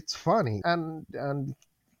atrocious that it's funny, and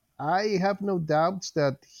I have no doubts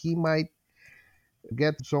that he might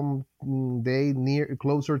get some day near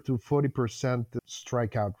closer to 40%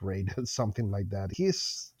 strikeout rate, something like that.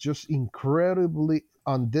 He's just incredibly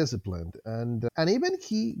undisciplined, and even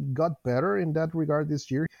he got better in that regard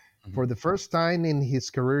this year. Mhm. For the first time in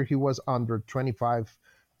his career, he was under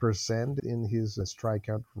 25% in his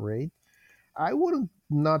strikeout rate. I would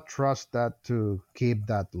not trust that to keep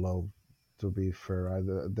that low. To be fair,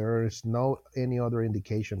 there is no any other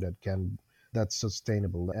indication that's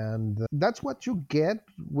sustainable, and that's what you get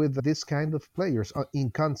with this kind of players: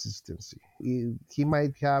 inconsistency. He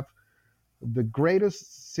might have the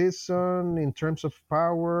greatest season in terms of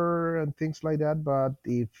power and things like that, but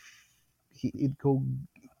if he, it go,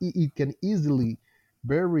 it can easily,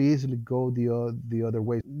 very easily go the other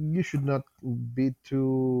way. You should not be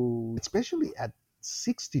too, especially at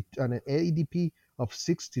 60, an ADP of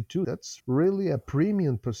 62. That's really a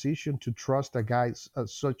premium position to trust a guy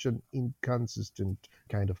such an inconsistent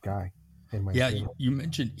kind of guy, in my Yeah, opinion. you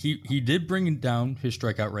mentioned he did bring down his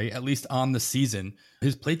strikeout rate, at least on the season.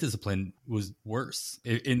 His plate discipline was worse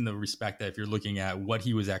in the respect that if you're looking at what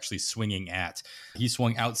he was actually swinging at, he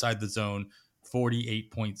swung outside the zone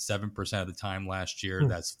 48.7% of the time last year.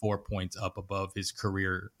 That's 4 points up above his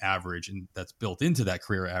career average, and that's built into that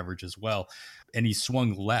career average as well. And he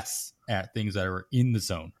swung less at things that are in the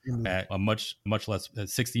zone at a much less, at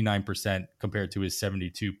 69% compared to his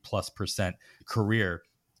 72+% career.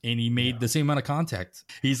 And he made the same amount of contact.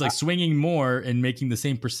 He's like swinging more and making the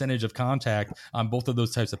same percentage of contact on both of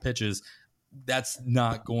those types of pitches. That's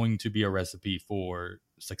not going to be a recipe for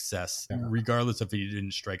success, regardless if he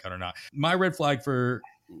didn't strike out or not. My red flag for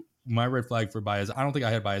Baez, I don't think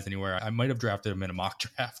I had Baez anywhere. I might have drafted him in a mock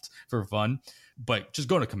draft for fun, but just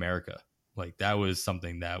going to Comerica, like that was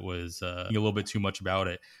something that was a little bit too much about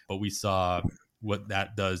it. But we saw what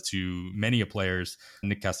that does to many players.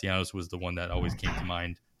 Nick Castellanos was the one that always came to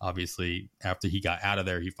mind. Obviously, after he got out of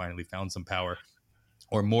there, he finally found some power,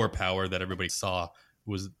 or more power, that everybody saw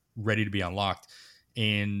was ready to be unlocked.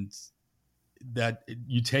 And that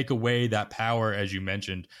you take away that power, as you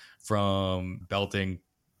mentioned, from belting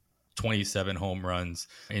 27 home runs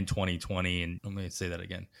in 2020. And let me say that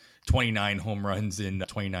again, 29 home runs in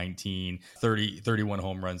 2019, 31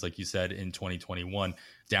 home runs, like you said, in 2021,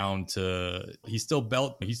 down to he still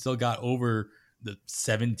got over the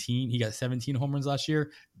 17. He got 17 home runs last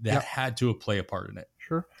year. That had to play a part in it.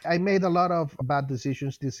 Sure. I made a lot of bad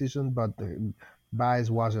decisions this season, but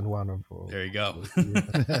Baez wasn't one of them. There you go.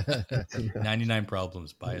 99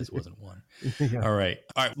 problems. Baez wasn't one. Yeah. All right.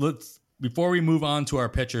 Before we move on to our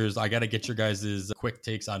pitchers, I got to get your guys' quick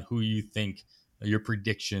takes on who you think, your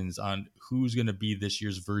predictions on who's going to be this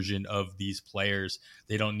year's version of these players.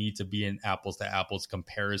 They don't need to be an apples to apples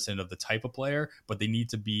comparison of the type of player, but they need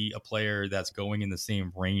to be a player that's going in the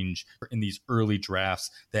same range in these early drafts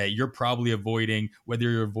that you're probably avoiding, whether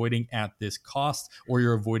you're avoiding at this cost or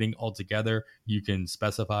you're avoiding altogether. You can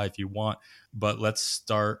specify if you want, but let's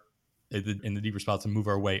start in the deeper spots and move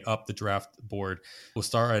our way up the draft board. We'll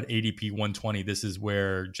start at ADP 120. This is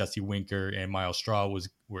where Jesse Winker and Miles Straw was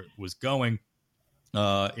going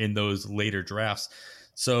in those later drafts.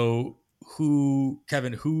 So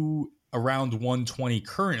Kevin, who around 120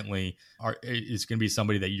 currently is going to be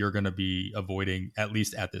somebody that you're going to be avoiding, at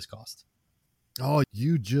least at this cost? Oh,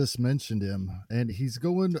 you just mentioned him, and he's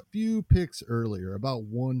going a few picks earlier, about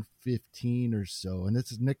 115 or so, and this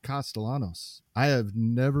is Nick Castellanos. I have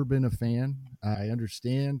never been a fan. I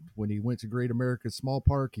understand when he went to Great America's Small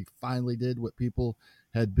Park, he finally did what people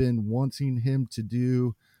had been wanting him to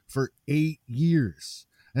do for 8 years.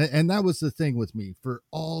 And that was the thing with me. For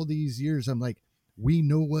all these years, I'm like, we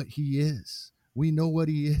know what he is. We know what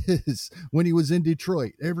he is. When he was in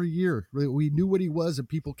Detroit, every year we knew what he was, and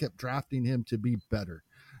people kept drafting him to be better.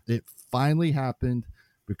 It finally happened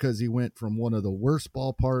because he went from one of the worst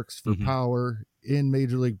ballparks for power in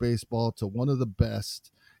Major League Baseball to one of the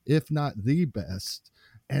best, if not the best.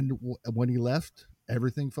 And when he left,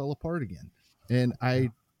 everything fell apart again. And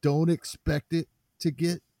I don't expect it to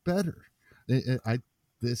get better.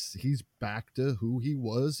 He's back to who he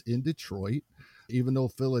was in Detroit, even though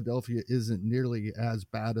Philadelphia isn't nearly as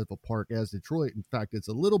bad of a park as Detroit. In fact, it's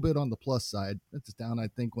a little bit on the plus side. It's down, I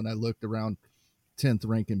think, when I looked, around 10th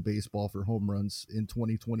rank in baseball for home runs in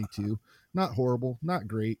 2022. Not horrible, not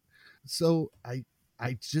great. So I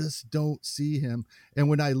just don't see him. And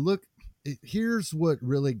when I look, here's what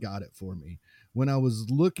really got it for me. When I was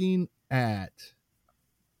looking at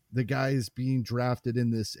the guys being drafted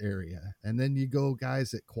in this area, and then you go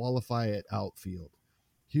guys that qualify at outfield.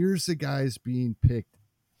 Here's the guys being picked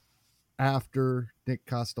after Nick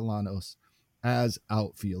Castellanos as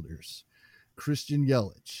outfielders: Christian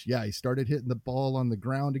Yelich. Yeah, he started hitting the ball on the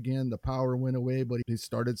ground again. The power went away, but he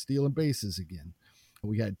started stealing bases again.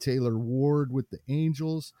 We had Taylor Ward with the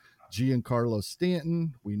Angels, Giancarlo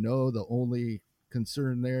Stanton. We know the only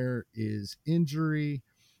concern there is injury.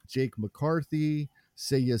 Jake McCarthy,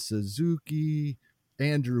 Seiya Suzuki,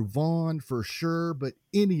 Andrew Vaughn for sure, but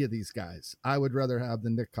any of these guys, I would rather have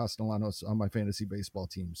than Nick Castellanos on my fantasy baseball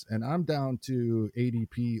teams. And I'm down to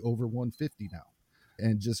ADP over 150 now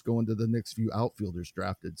and just going to the next few outfielders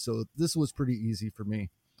drafted. So this was pretty easy for me.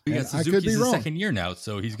 We And got I could be Suzuki's wrong. second year now,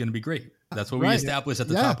 so he's going to be great. That's what we Right. established at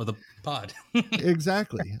the top of the pod.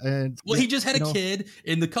 Exactly. And well, he just had a kid,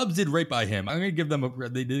 and the Cubs did right by him. I'm going to give them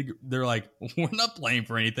they're like, we're not playing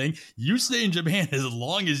for anything. You stay in Japan as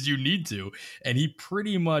long as you need to. And he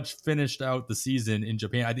pretty much finished out the season in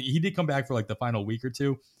Japan. I think he did come back for like the final week or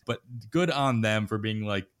two, but good on them for being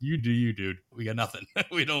like, you do you, dude. We got nothing.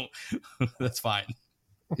 We don't. That's fine.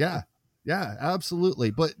 Yeah,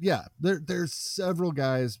 absolutely. But yeah, there's several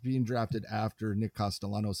guys being drafted after Nick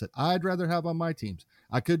Castellanos that I'd rather have on my teams.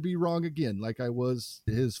 I could be wrong again, like I was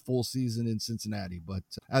his full season in Cincinnati. But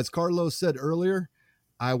as Carlos said earlier,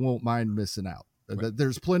 I won't mind missing out. Right.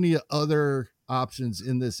 There's plenty of other options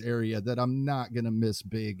in this area that I'm not going to miss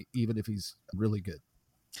big, even if he's really good.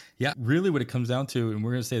 Yeah, really what it comes down to, and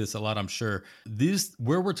we're going to say this a lot, I'm sure,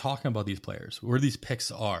 where we're talking about these players, where these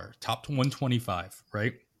picks are, top to 125,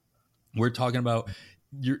 right? We're talking about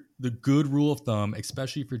the good rule of thumb,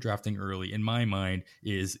 especially if you're drafting early, in my mind,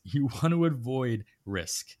 is you want to avoid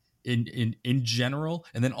risk in general,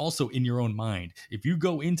 and then also in your own mind. If you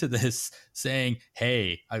go into this saying,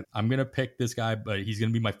 hey, I'm going to pick this guy, but he's going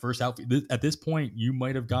to be my first outfield. At this point, you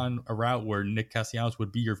might have gone a route where Nick Castellanos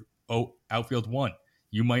would be your outfield one.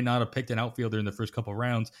 You might not have picked an outfielder in the first couple of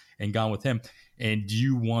rounds and gone with him. And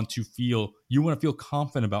you want to feel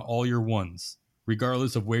confident about all your ones,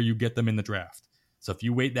 regardless of where you get them in the draft. So if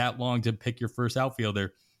you wait that long to pick your first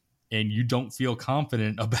outfielder and you don't feel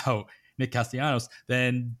confident about Nick Castellanos,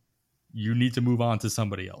 then you need to move on to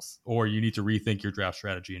somebody else, or you need to rethink your draft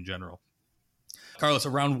strategy in general. Carlos,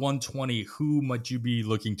 around 120, who might you be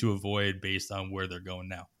looking to avoid based on where they're going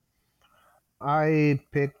now? I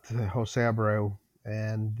picked Jose Abreu,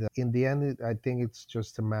 and in the end, I think it's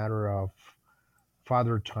just a matter of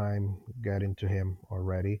father time getting to him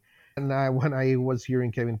already. And when I was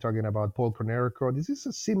hearing Kevin talking about Paul Konerko, this is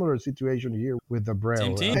a similar situation here with Abreu.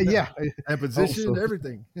 Same team. Yeah. And position, Also,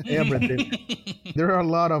 everything. Everything. There are a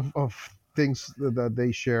lot of things that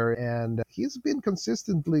they share, and he's been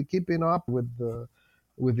consistently keeping up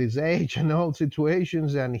with his age and all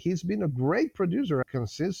situations, and he's been a great producer,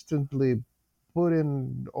 consistently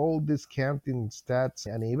putting all these counting stats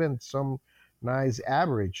and even some nice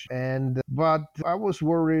average. But I was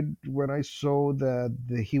worried when I saw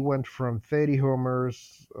that he went from 30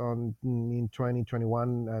 homers in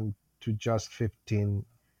 2021 and to just 15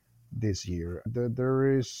 this year.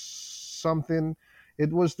 There is something.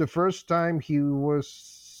 It was the first time he was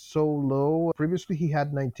so low. Previously, he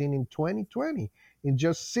had 19 in 2020 in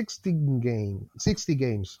just 60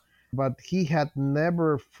 games. But he had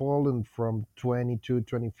never fallen from 20 to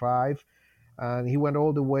 25. And he went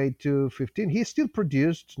all the way to 15. He still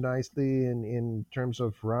produced nicely in terms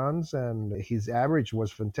of runs, and his average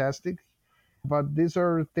was fantastic. But these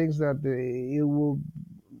are things that it will,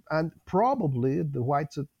 and probably the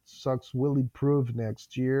White Sox will improve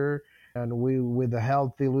next year. And with the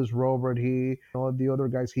healthy Luis Robert, all the other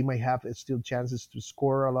guys, he might have still chances to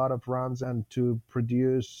score a lot of runs and to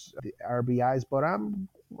produce the RBIs. But I'm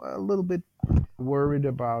a little bit worried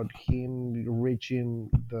about him reaching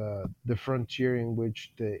the frontier in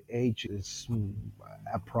which the age is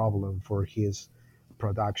a problem for his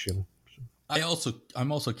production.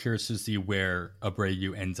 I'm also curious to see where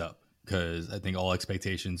Abreu ends up, because I think all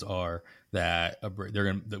expectations are that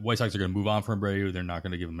the White Sox are going to move on from Abreu. They're not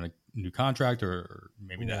going to give him a new contract, or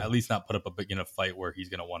maybe at least not put up a big enough fight where he's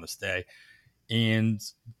going to want to stay. And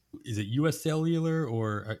is it U.S. Cellular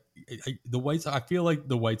or the White Sox? I feel like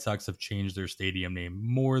the White Sox have changed their stadium name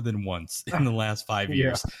more than once in the last 5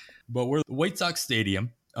 years. But the White Sox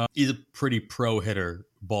Stadium is a pretty pro hitter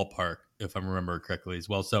ballpark, if I remember correctly as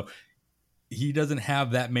well. So he doesn't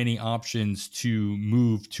have that many options to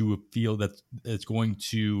move to a field that's going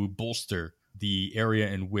to bolster the area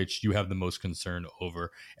in which you have the most concern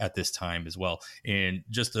over at this time as well. And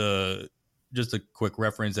just a quick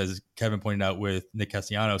reference, as Kevin pointed out with Nick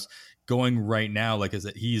Castellanos, going right now, like I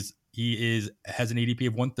said, he has an ADP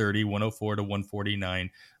of 130, 104 to 149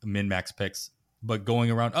 min max picks. But going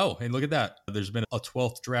around, and look at that. There's been a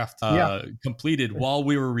 12th draft completed while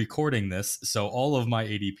we were recording this. So all of my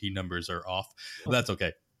ADP numbers are off. That's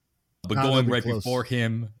okay. But going right before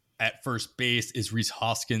him At first base is Rhys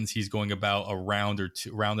Hoskins. He's going about a round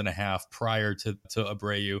and a half prior to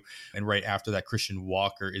Abreu. And right after that, Christian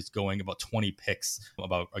Walker is going about 20 picks,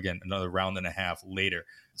 about, again, another round and a half later.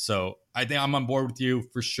 So I think I'm on board with you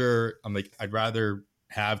for sure. I'm like, I'd rather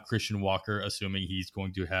have Christian Walker, assuming he's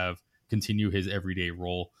going to continue his everyday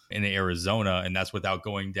role in Arizona. And that's without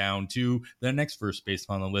going down to the next first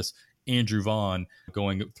baseman on the list, Andrew Vaughn,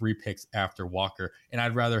 going 3 picks after Walker. And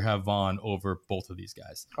I'd rather have Vaughn over both of these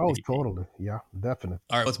guys. Oh, ADP. totally. Yeah, definitely.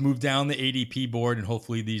 All right, let's move down the ADP board, and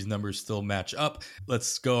hopefully these numbers still match up.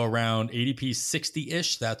 Let's go around ADP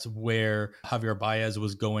 60-ish. That's where Javier Baez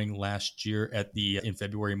was going last year in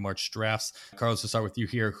February, March drafts. Carlos, to start with you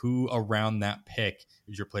here, who around that pick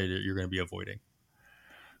is your player that you're going to be avoiding?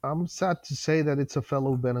 I'm sad to say that it's a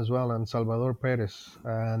fellow Venezuelan, Salvador Perez.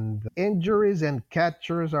 And injuries and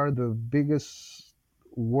catchers are the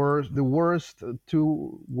worst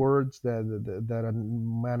 2 words that a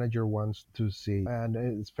manager wants to see. And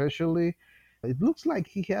especially, it looks like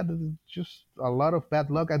he had just a lot of bad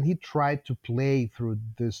luck, and he tried to play through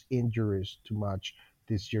these injuries too much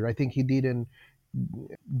this year. I think he didn't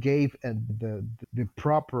gave the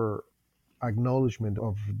proper acknowledgement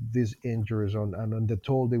of these injuries on the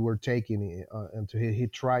toll they were taking, and he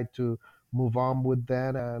tried to move on with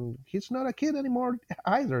that, and he's not a kid anymore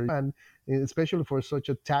either, and especially for such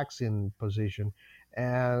a taxing position.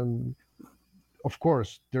 And of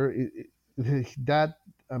course, that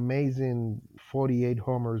amazing 48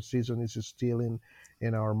 homer season is still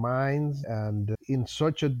in our minds, and in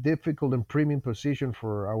such a difficult and premium position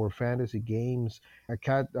for our fantasy games,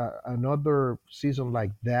 another season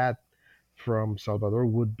like that from Salvador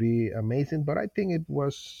would be amazing. But I think it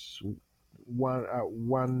was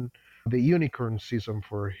one the unicorn season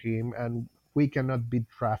for him, and we cannot be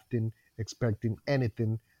drafting expecting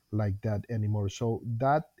anything like that anymore. So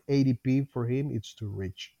that ADP for him, it's too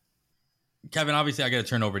rich. Kevin, obviously I got to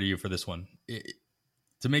turn over to you for this one.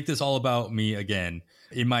 To make this all about me again,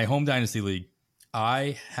 in my home dynasty league,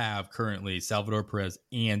 I have currently Salvador Perez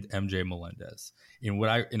and MJ Melendez.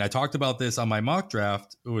 And I talked about this on my mock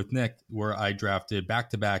draft with Nick, where I drafted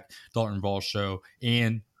back-to-back Dalton Varsho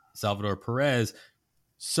and Salvador Perez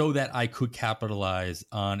so that I could capitalize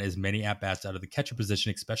on as many at-bats out of the catcher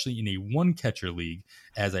position, especially in a one-catcher league,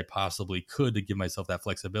 as I possibly could, to give myself that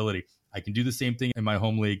flexibility. I can do the same thing in my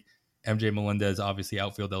home league. MJ Melendez, obviously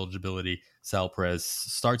outfield eligibility. Sal Perez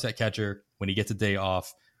starts at catcher. When he gets a day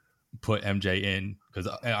off, put MJ in, because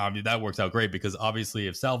that works out great, because obviously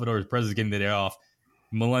if Salvador Perez is getting the day off,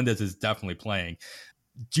 Melendez is definitely playing.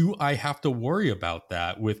 Do I have to worry about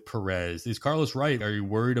that with Perez? Is Carlos right? Are you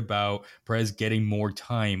worried about Perez getting more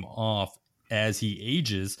time off as he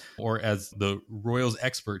ages? Or, as the Royals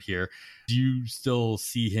expert here, do you still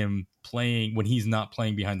see him playing when he's not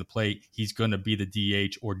playing behind the plate? He's going to be the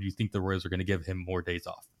DH, or do you think the Royals are going to give him more days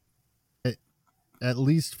off? At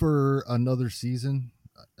least for another season,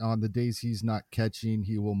 on the days he's not catching,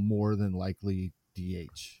 he will more than likely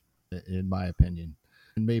DH, in my opinion.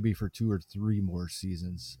 And maybe for 2 or 3 more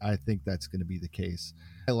seasons, I think that's going to be the case.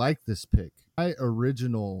 I like this pick. My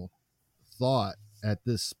original thought at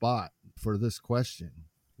this spot for this question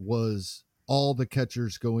was all the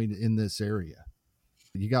catchers going in this area.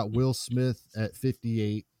 You got Will Smith at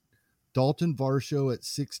 58, Dalton Varsho at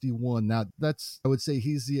 61. Now, I would say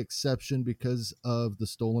he's the exception because of the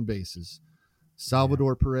stolen bases.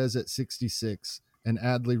 Salvador Perez at 66 and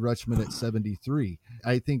Adley Rutschman at 73.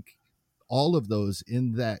 I think all of those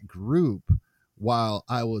in that group, while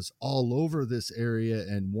I was all over this area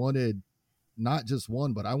and wanted not just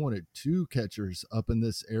one, but I wanted 2 catchers up in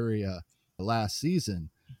this area last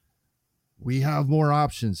season, we have more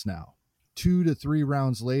options now. 2 to 3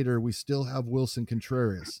 rounds later, we still have Wilson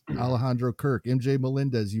Contreras, Alejandro Kirk, MJ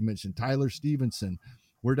Melendez, you mentioned, Tyler Stevenson.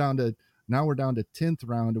 We're down to 10th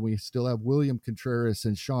round, and we still have William Contreras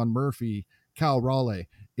and Sean Murphy, Cal Raleigh,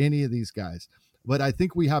 any of these guys. But I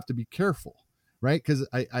think we have to be careful, right? Because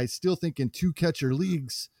I still think in 2 catcher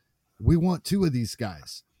leagues, we want 2 of these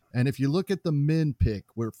guys. And if you look at the min pick,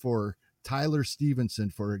 where for Tyler Stevenson,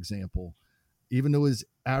 for example, even though his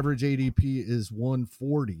average ADP is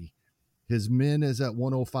 140, his min is at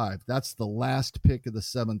 105. That's the last pick of the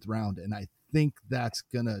 7th round. And I think that's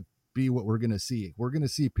going to be what we're going to see. We're going to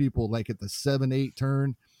see people like at the 7-8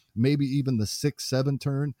 turn, maybe even the 6-7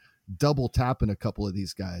 turn, double tapping a couple of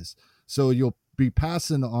these guys. So you'll be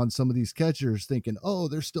passing on some of these catchers thinking, oh,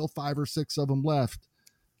 there's still 5 or 6 of them left.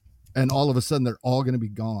 And all of a sudden they're all going to be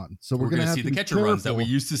gone. So we're going to see the catcher runs that we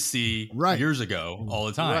used to see years ago all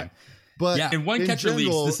the time. Right. But yeah, in one catcher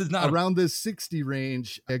leagues, this is not around this 60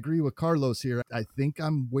 range. I agree with Carlos here. I think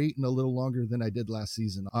I'm waiting a little longer than I did last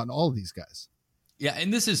season on all of these guys. Yeah,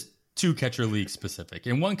 and this is 2 catcher league specific.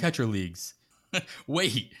 In 1 catcher leagues,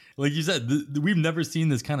 wait, like you said, we've never seen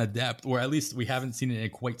this kind of depth, or at least we haven't seen it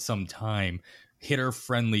in quite some time.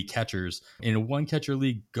 Hitter-friendly catchers in 1 catcher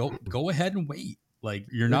league. Go ahead and wait. Like,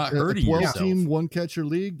 you're not hurting yourself. 12-team 1 catcher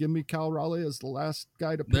league. Give me Cal Raleigh as the last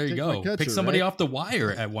guy to there you take go. my catcher, Pick somebody right? off the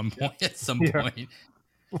wire at one point. At some point.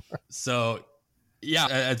 So, yeah,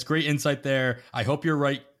 that's great insight there. I hope you're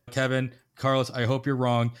right, Kevin. Carlos, I hope you're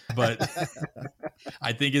wrong, but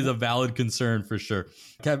I think is a valid concern for sure.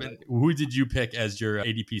 Kevin, who did you pick as your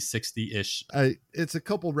ADP 60-ish? It's a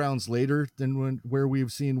couple rounds later than where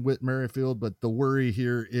we've seen Whit Merrifield, but the worry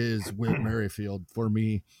here is Whit Merrifield for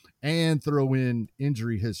me, and throw in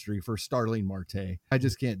injury history for Starling Marte. I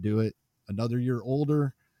just can't do it. Another year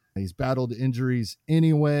older. He's battled injuries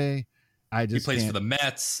anyway. He plays for the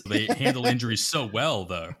Mets. They handle injuries so well,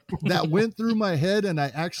 though. That went through my head, and I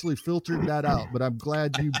actually filtered that out, but I'm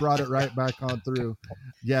glad you brought it right back on through.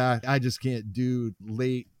 Yeah, I just can't do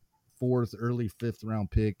late 4th, early 5th round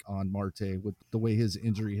pick on Marte with the way his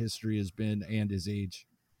injury history has been and his age.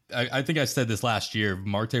 I think I said this last year.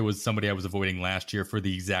 Marte was somebody I was avoiding last year for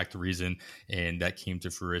the exact reason, and that came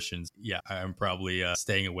to fruition. Yeah, I'm probably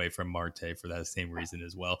staying away from Marte for that same reason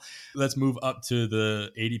as well. Let's move up to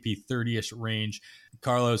the ADP 30-ish range.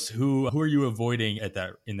 Carlos, who are you avoiding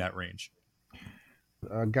in that range?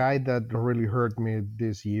 A guy that really hurt me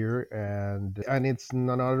this year, and it's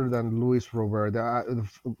none other than Luis Robert.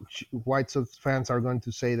 White Sox fans are going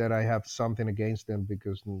to say that I have something against them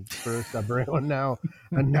because first Abreu and now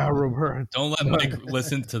Robert. Don't let Mike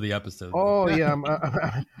listen to the episode. Oh yeah,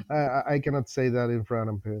 I cannot say that in front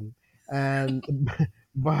of him.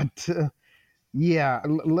 But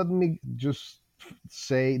let me just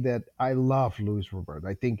say that I love Luis Robert.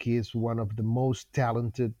 I think he is one of the most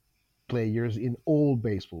talented players in all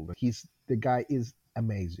baseball. The guy is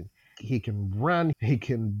amazing. He can run, he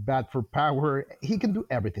can bat for power, he can do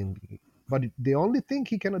everything. But the only thing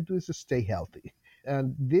he cannot do is to stay healthy.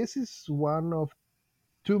 And this is one of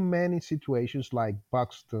too many situations like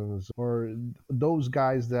Buxton's or those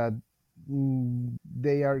guys that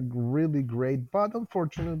they are really great, but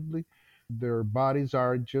unfortunately their bodies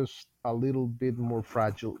are just a little bit more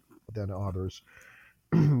fragile than others.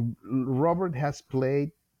 Robert has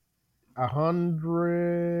played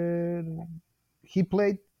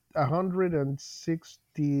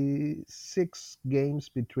 166 games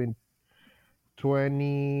between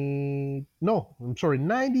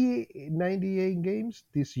 98 games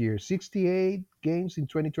this year, 68 games in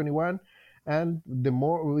 2021, and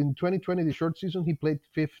in 2020, the short season, he played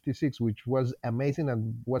 56, which was amazing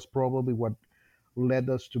and was probably what led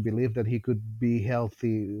us to believe that he could be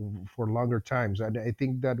healthy for longer times. And I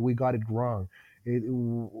think that we got it wrong.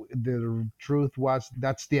 The truth was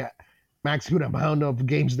that's the maximum amount of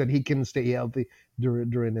games that he can stay healthy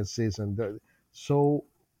during a season. So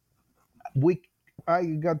I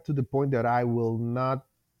got to the point that I will not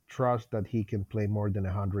trust that he can play more than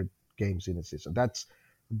 100 games in a season.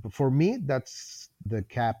 For me, that's the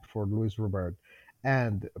cap for Luis Robert.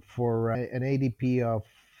 And for an ADP of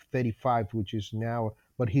 35, which is now,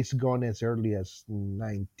 but he's gone as early as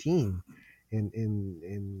 19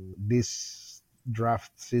 in this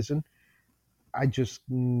draft season. I just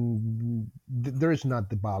there is not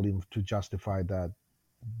the volume to justify that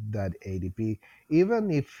ADP. Even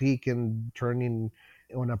if he can turn in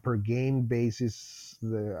on a per game basis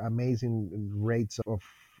the amazing rates of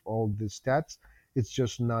all the stats, it's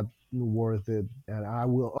just not worth it. And I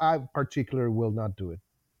particularly will not do it.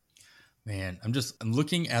 Man, I'm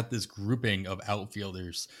looking at this grouping of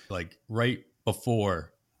outfielders like right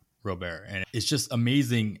before Robert, and it's just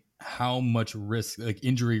amazing how much risk, like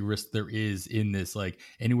injury risk, there is in this, like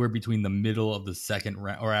anywhere between the middle of the second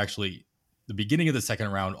round, or actually the beginning of the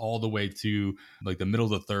second round, all the way to like the middle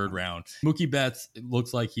of the third round. Mookie Betts, it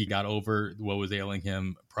looks like he got over what was ailing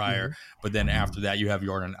him prior, but then after that, you have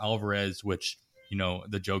Yordan Alvarez, which, you know,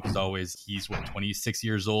 the joke is always he's 26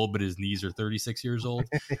 years old, but his knees are 36 years old.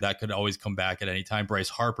 That could always come back at any time. Bryce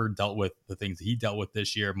Harper dealt with the things he dealt with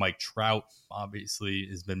this year. Mike Trout obviously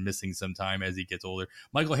has been missing some time as he gets older.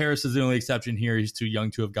 Michael Harris is the only exception here. He's too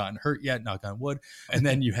young to have gotten hurt yet, knock on wood. And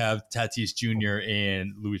then you have Tatis Jr.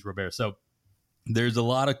 and Luis Robert. So there's a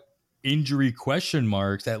lot of injury question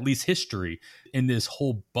marks, at least history, in this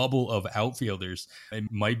whole bubble of outfielders.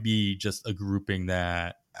 It might be just a grouping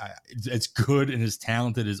that as good and as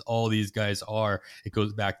talented as all these guys are, it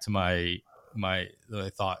goes back to my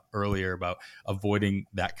thought earlier about avoiding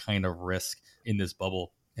that kind of risk in this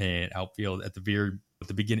bubble and outfield at the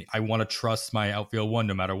beginning. I want to trust my outfield one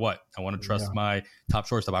no matter what. I want to trust my top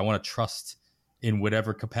shortstop. I want to trust in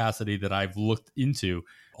whatever capacity that I've looked into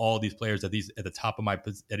all these players at the top of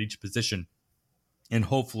at each position, and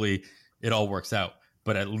hopefully it all works out.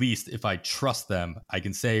 But at least if I trust them, I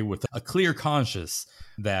can say with a clear conscience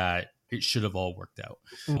that it should have all worked out,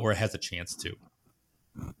 or it has a chance to.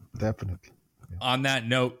 Definitely. On that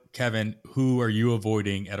note, Kevin, who are you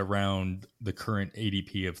avoiding at around the current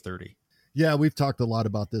ADP of 30? Yeah, we've talked a lot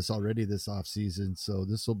about this already this offseason, so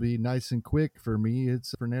this will be nice and quick. For me,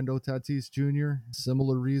 it's Fernando Tatis Jr.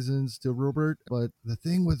 Similar reasons to Robert, but the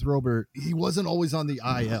thing with Robert, he wasn't always on the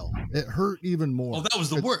IL. It hurt even more. Oh, that was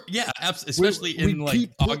the worst. Yeah, especially in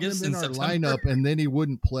like August and September. Lineup, and then he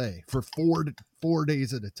wouldn't play for 4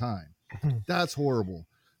 days at a time. That's horrible.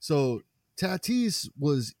 So Tatis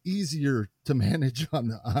was easier to manage on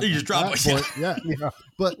the. You just drop it. Yeah.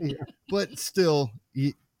 But still,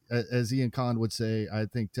 as Ian Kahn would say, I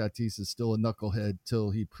think Tatis is still a knucklehead till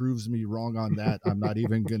he proves me wrong on that. I'm not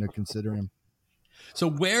even going to consider him. So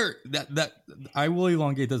where that I will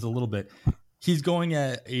elongate this a little bit. He's going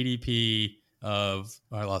at ADP of,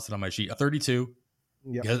 I lost it on my sheet, 32.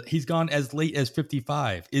 Yep. He's gone as late as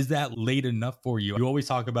 55. Is that late enough for you? You always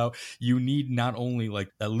talk about you need not only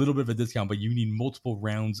like a little bit of a discount, but you need multiple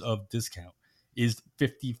rounds of discount. Is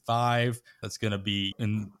 55, that's going to be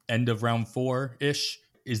in end of round 4-ish.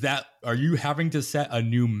 Are you having to set a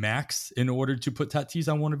new max in order to put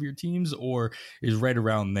Tatis on one of your teams, or is right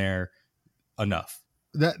around there enough?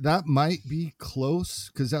 That might be close,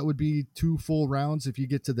 because that would be 2 full rounds if you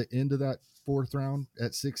get to the end of that 4th round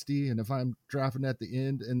at 60. And if I'm drafting at the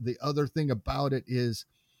end, and the other thing about it is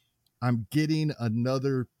I'm getting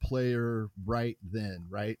another player right then,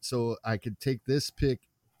 right? So I could take this pick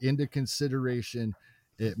into consideration.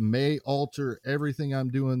 It may alter everything I'm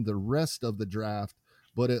doing the rest of the draft,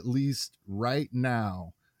 but at least right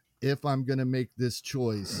now, if I'm going to make this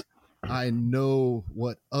choice, I know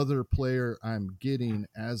what other player I'm getting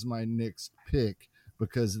as my next pick,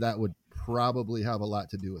 because that would probably have a lot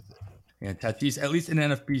to do with it. And Tatis, at least in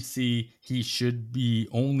NFBC, he should be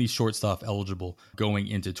only shortstop eligible going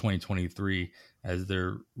into 2023, as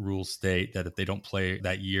their rules state that if they don't play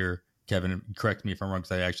that year, Kevin, correct me if I'm wrong,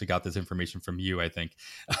 because I actually got this information from you, I think,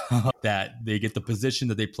 that they get the position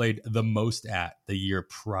that they played the most at the year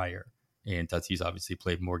prior. And Tatis obviously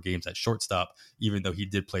played more games at shortstop, even though he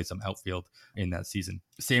did play some outfield in that season.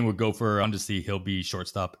 Same would go for Mondesi. He'll be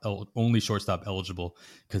only shortstop eligible,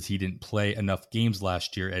 because he didn't play enough games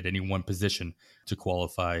last year at any one position to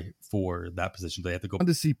qualify for that position. They have to go.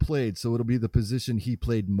 Mondesi played, so it'll be the position he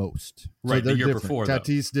played most. Right, so the year different. before.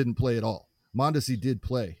 Tatis didn't play at all. Mondesi did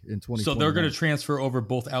play in 2020. So they're going to transfer over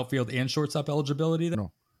both outfield and shortstop eligibility then?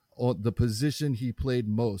 No, the position he played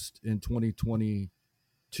most in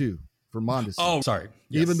 2022 for Mondesi. Oh, sorry.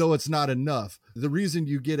 Yes. Even though it's not enough. The reason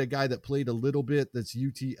you get a guy that played a little bit that's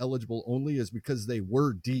UT eligible only is because they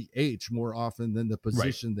were DH more often than the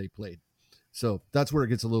position they played. So that's where it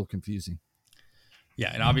gets a little confusing.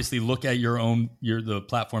 Yeah, and obviously look at the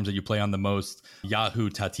platforms that you play on the most. Yahoo,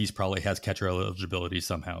 Tatis probably has catcher eligibility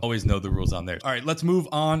somehow. Always know the rules on there. All right, let's move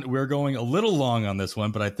on. We're going a little long on this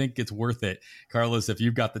one, but I think it's worth it. Carlos, if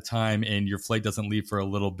you've got the time and your flight doesn't leave for a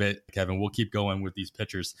little bit, Kevin, we'll keep going with these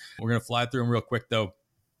pitchers. We're going to fly through them real quick, though.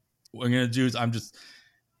 What I'm going to do is I'm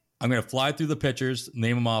going to fly through the pitchers,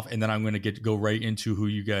 name them off, and then I'm going to go right into who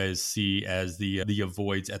you guys see as the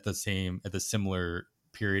avoids at the similar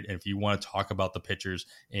period. And if you want to talk about the pitchers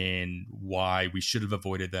and why we should have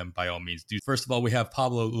avoided them, by all means do. First of all, we have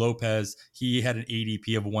Pablo Lopez. He had an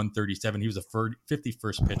ADP of 137. He was a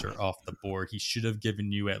 51st pitcher off the board. He should have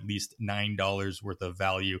given you at least $9 worth of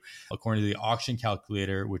value, according to the auction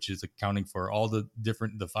calculator, which is accounting for all the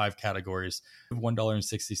 5 categories,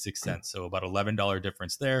 $1.66. So about $11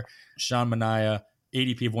 difference there. Sean Manaea,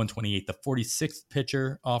 ADP of 128, the 46th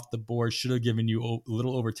pitcher off the board, should have given you a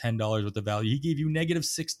little over $10 worth of value. He gave you negative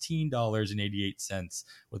 $16.88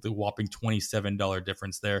 with a whopping $27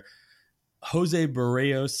 difference there. Jose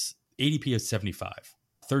Barrios, ADP of 75,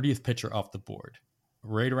 30th pitcher off the board.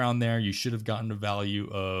 Right around there, you should have gotten a value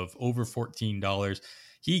of over $14.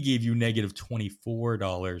 He gave you negative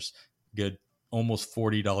 $24. Good, almost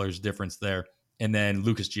 $40 difference there. And then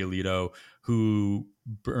Lucas Giolito, who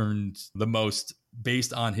burned the most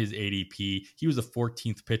based on his ADP. He was the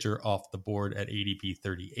 14th pitcher off the board at ADP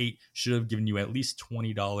 38. Should have given you at least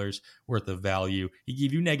 $20 worth of value. He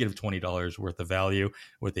gave you negative $20 worth of value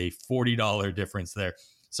with a $40 difference there.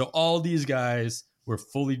 So all these guys were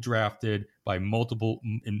fully drafted by in multiple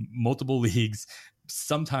leagues,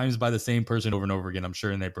 sometimes by the same person over and over again, I'm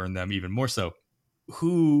sure, and they burned them even more so.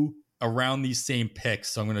 Who around these same picks,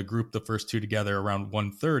 so I'm going to group the first two together around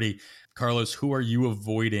 130. Carlos, who are you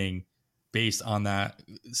avoiding based on that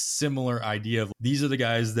similar idea of these are the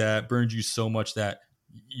guys that burned you so much that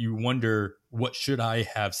you wonder, what should I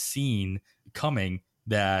have seen coming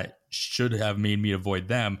that should have made me avoid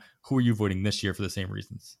them? Who are you avoiding this year for the same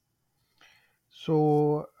reasons?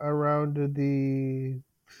 So around the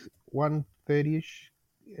 130-ish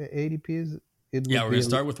ADPs, it Yeah, would we're going be to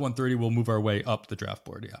start with 130. We'll move our way up the draft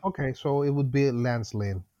board. Yeah. okay. So it would be Lance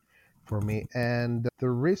Lynn for me, and the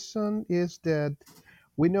reason is that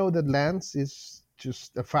we know that Lance is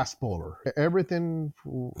just a fast bowler. Everything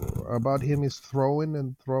about him is throwing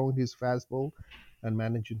and throwing his fastball and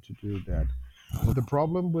managing to do that. But the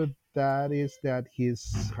problem with that is that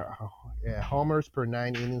his homers per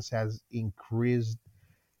 9 innings has increased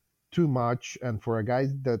too much, and for a guy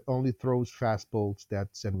that only throws fastballs,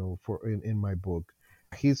 that's a no for in my book.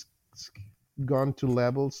 He's gone to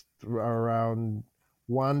levels around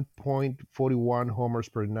 1.41 homers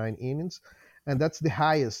per 9 innings, and that's the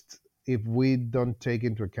highest if we don't take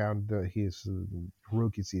into account his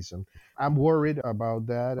rookie season. I'm worried about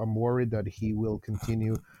that. I'm worried that he will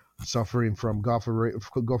continue suffering from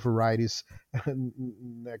gopheritis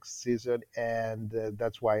next season, and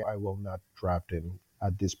that's why I will not draft him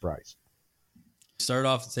at this price. Started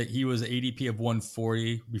off, say he was ADP of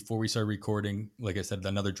 140 before we started recording. Like I said,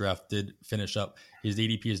 another draft did finish up. His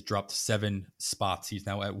ADP has dropped 7 spots. He's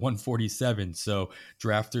now at 147. So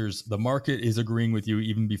drafters, the market is agreeing with you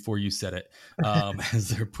even before you said it, as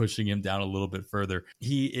they're pushing him down a little bit further.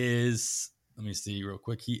 He is, let me see real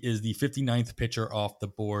quick. He is the 59th pitcher off the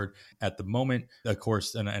board at the moment. Of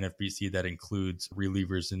course, in an NFBC, that includes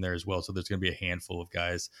relievers in there as well. So there's going to be a handful of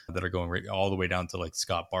guys that are going right all the way down to like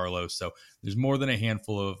Scott Barlow. So there's more than a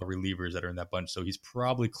handful of relievers that are in that bunch. So he's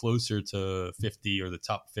probably closer to 50 or the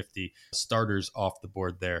top 50 starters off the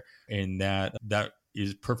board there. And that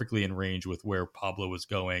is perfectly in range with where Pablo was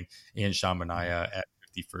going and Sean Manaea at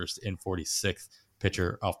 51st and 46th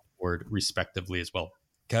pitcher off the board, respectively, as well.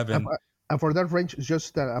 Kevin. And for that range,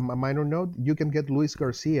 just a minor note, you can get Luis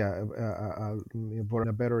Garcia for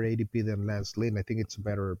a better ADP than Lance Lynn. I think it's a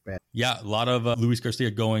better bet. Yeah, a lot of Luis Garcia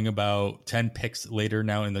going about 10 picks later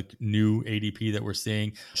now in the new ADP that we're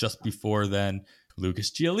seeing. Just before then,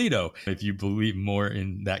 Lucas Giolito. If you believe more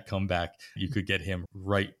in that comeback, you could get him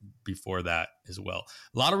right before that as well.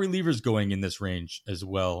 A lot of relievers going in this range as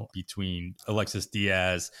well, between Alexis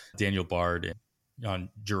Diaz, Daniel Bard, and on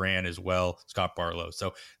Duran as well, Scott Barlow. So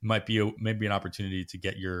it might be maybe an opportunity to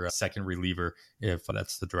get your second reliever if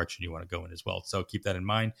that's the direction you want to go in as well. So keep that in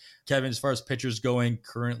mind. Kevin, as far as pitchers going,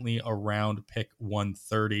 currently around pick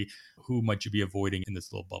 130, who might you be avoiding in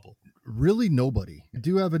this little bubble? Really nobody. I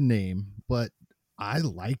do have a name, but I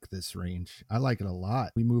like this range. I like it a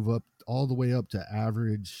lot. We move up all the way up to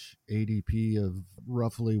average ADP of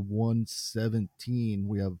roughly 117.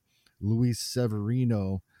 We have Luis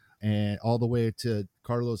Severino, and all the way to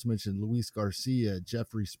Carlos mentioned Luis Garcia,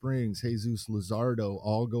 Jeffrey Springs, Jesus Luzardo,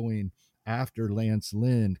 all going after Lance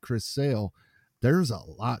Lynn, Chris Sale. There's a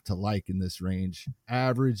lot to like in this range,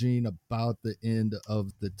 averaging about the end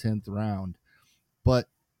of the 10th round. But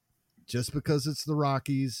just because it's the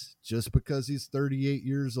Rockies, just because he's 38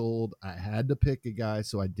 years old, I had to pick a guy.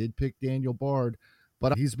 So I did pick Daniel Bard,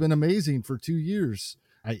 but he's been amazing for 2 years.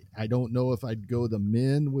 I don't know if I'd go the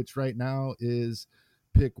min, which right now is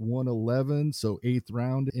pick 111. So 8th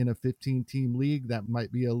round in a 15-team league. That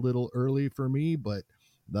might be a little early for me, but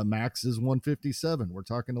the max is 157. We're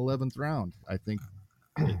talking 11th round. I think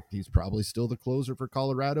he's probably still the closer for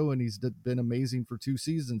Colorado, and he's been amazing for 2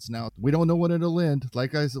 seasons now. We don't know when it'll end.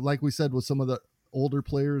 Like we said with some of the older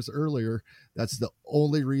players earlier, that's the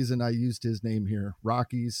only reason I used his name here.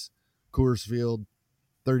 Rockies, Coors Field,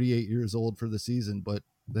 38 years old for the season, but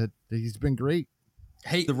that he's been great.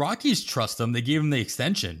 Hey, the Rockies trust him. They gave him the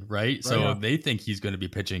extension, right? So they think he's going to be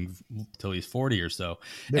pitching till he's 40 or so.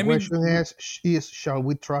 The question is, shall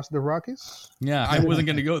we trust the Rockies? Yeah, I wasn't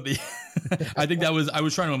going to go the. I think I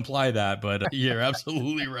was trying to imply that, but you're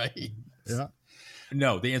absolutely right. Yeah.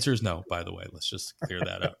 No, the answer is no, by the way. Let's just clear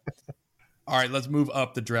that up. All right, let's move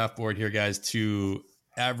up the draft board here, guys, to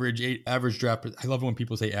average draft. I love when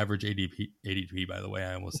people say average ADP, by the way.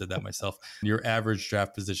 I almost said that myself. Your average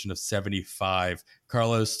draft position of 75.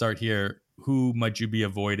 Carlos, start here. Who might you be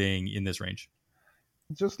avoiding in this range?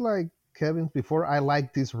 Just like Kevin's before, I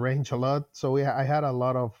like this range a lot. So I had a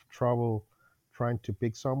lot of trouble trying to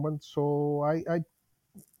pick someone. So I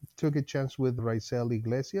took a chance with Raisel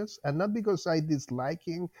Iglesias. And not because I dislike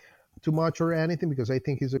him too much or anything, because I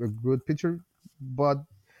think he's a good pitcher, but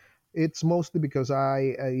it's mostly because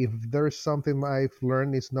if there's something I've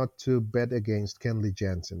learned, is not to bet against Kenley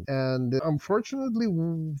Jansen. And unfortunately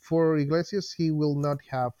for Iglesias, he will not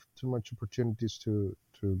have too much opportunities to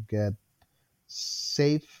get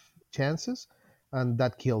safe chances. and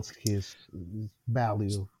that kills his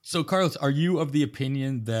value. So, Carlos, are you of the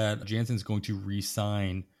opinion that Jansen's going to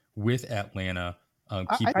re-sign with Atlanta?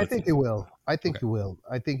 Keep I with think he will. I think Okay. he will.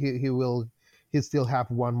 I think he will. He still have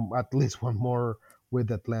at least one more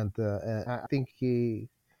with Atlanta. I think he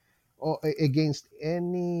against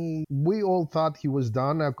any. We all thought he was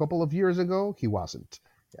done a couple of years ago. He wasn't,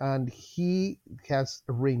 and he has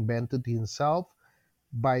reinvented himself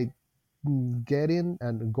by getting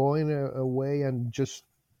and going away and just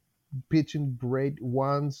pitching great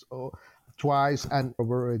once or twice and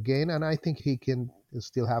over again. And I think he can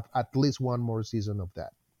still have at least one more season of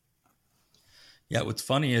that. Yeah, what's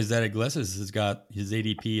funny is that Iglesias has got his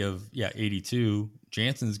ADP of 82.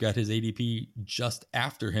 Jansen's got his ADP just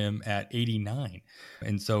after him at 89.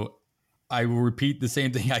 And so I will repeat the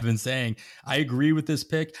same thing I've been saying. I agree with this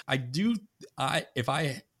pick. If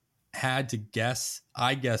I had to guess,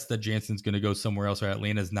 I guess that Jansen's going to go somewhere else, or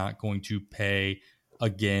Atlanta's not going to pay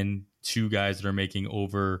again two guys that are making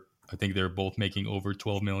over, I think they're both making over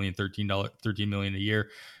 12 million, $13 million a year,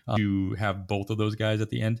 to have both of those guys at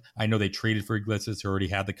the end. I know they traded for Iglesias, who already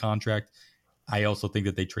had the contract. I also think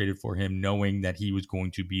that they traded for him knowing that he was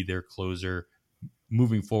going to be their closer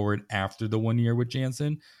moving forward after the 1 year with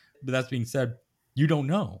Jansen. But that being said, you don't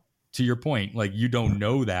know. To your point, like, you don't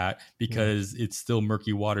know that because it's still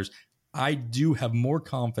murky waters. I do have more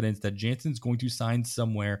confidence that Jansen's going to sign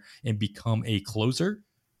somewhere and become a closer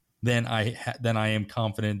than I am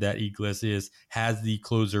confident that Iglesias has the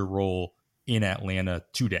closer role in Atlanta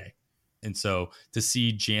today. And so to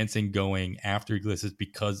see Jansen going after Iglesias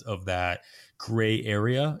because of that gray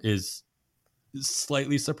area is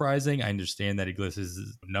slightly surprising. I understand that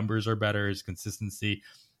Iglesias' numbers are better, his consistency.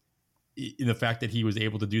 In the fact that he was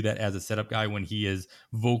able to do that as a setup guy when he has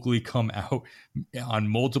vocally come out on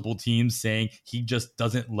multiple teams saying he just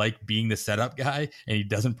doesn't like being the setup guy and he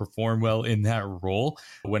doesn't perform well in that role.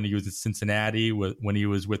 When he was in Cincinnati, when he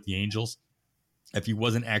was with the Angels, if he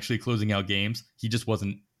wasn't actually closing out games, he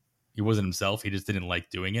wasn't himself. He just didn't like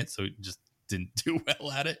doing it. So it just didn't do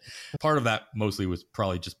well at it. Part of that mostly was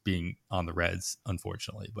probably just being on the Reds,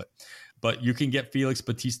 unfortunately. But you can get Felix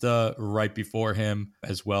Bautista right before him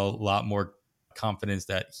as well. A lot more confidence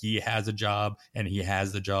that he has a job and he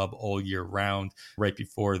has the job all year round. Right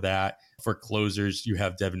before that, for closers, you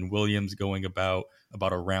have Devin Williams going about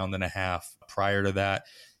a round and a half prior to that.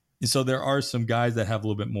 And so there are some guys that have a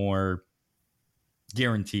little bit more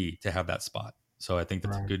guarantee to have that spot. So I think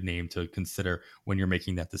that's a good name to consider when you're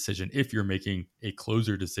making that decision, if you're making a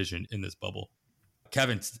closer decision in this bubble.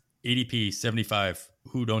 Kevin's ADP 75.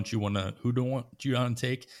 Who don't you want to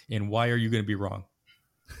take, and why are you going to be wrong?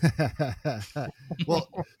 Well,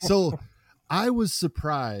 so I was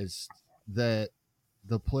surprised that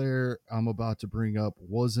the player I'm about to bring up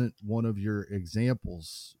wasn't one of your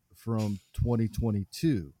examples from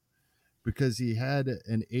 2022, because he had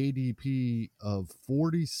an ADP of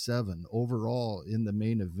 47 overall in the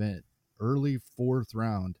main event, early fourth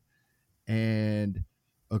round. And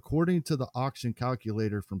according to the auction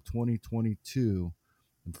calculator from 2022,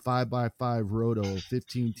 in 5x5 Roto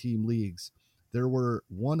 15 team leagues, there were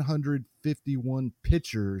 151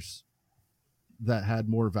 pitchers that had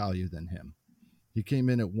more value than him. He came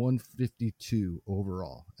in at 152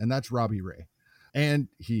 overall, and that's Robbie Ray. And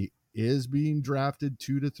he is being drafted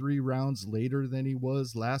 2 to 3 rounds later than he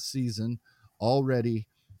was last season already.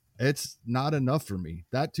 It's not enough for me.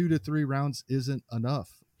 That 2 to 3 rounds isn't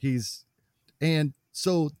enough. And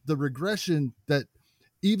so the regression that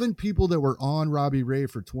even people that were on Robbie Ray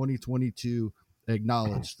for 2022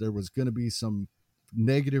 acknowledged there was going to be some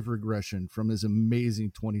negative regression from his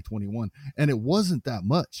amazing 2021. And it wasn't that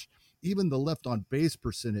much. Even the left on base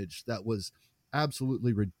percentage that was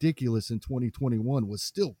absolutely ridiculous in 2021 was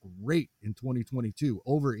still great in 2022,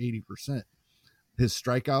 over 80%. His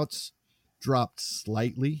strikeouts dropped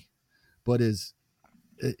slightly, but his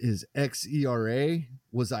xERA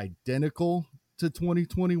was identical to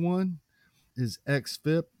 2021. His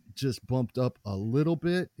xFIP just bumped up a little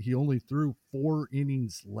bit. He only threw 4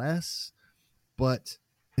 innings less, but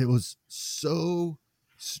it was so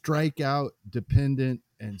strikeout dependent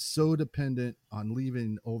and so dependent on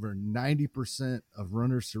leaving over 90% of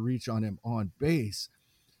runners to reach on him on base.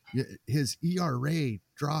 His ERA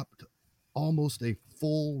dropped almost a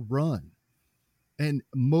full run. And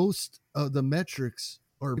most of the metrics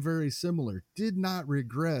are very similar, did not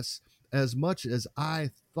regress as much as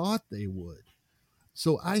I thought they would.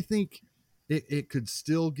 So I think it could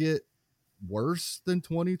still get worse than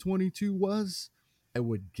 2022 was. I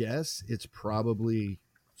would guess it's probably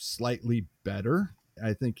slightly better.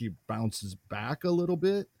 I think he bounces back a little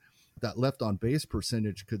bit. That left on base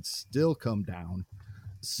percentage could still come down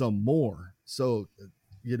some more. So,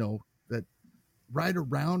 that right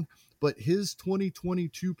around, but his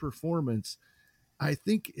 2022 performance, I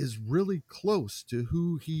think, is really close to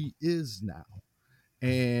who he is now.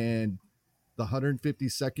 And the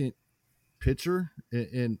 152nd pitcher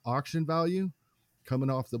in auction value coming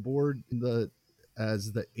off the board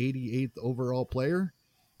as the 88th overall player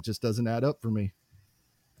just doesn't add up for me.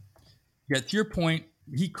 Yeah, to your point,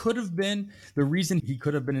 he could have been the reason he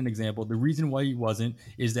could have been an example. The reason why he wasn't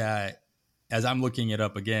is that, as I'm looking it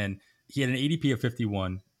up again, he had an ADP of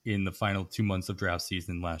 51 in the final 2 months of draft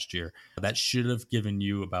season last year. That should have given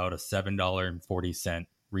you about a $7.40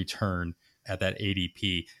 return at that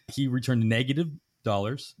ADP. He returned negative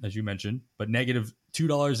dollars, as you mentioned, but negative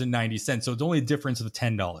 $2.90. So it's only a difference of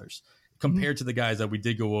 $10 compared to the guys that we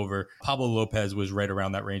did go over. Pablo Lopez was right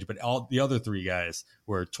around that range, but all the other three guys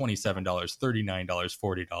were $27, $39,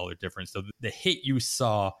 $40 difference. So the hit you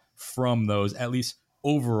saw from those, at least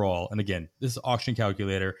overall, and again, this is auction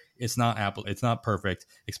calculator. It's not Apple. It's not perfect,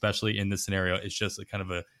 especially in this scenario. It's just a kind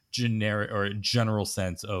of a generic or a general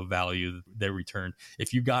sense of value that returned.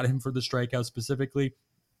 If you got him for the strikeout specifically,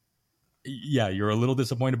 yeah, you're a little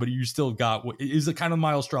disappointed, but you still got what is a kind of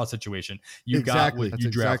Miles Straw situation. You exactly. got what That's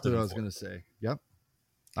you drafted. Exactly what I was going to say. Yep.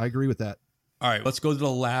 I agree with that. All right, let's go to the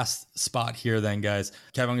last spot here then, guys.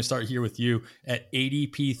 Kevin, I'm going to start here with you at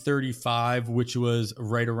ADP 35, which was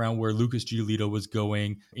right around where Lucas Giolito was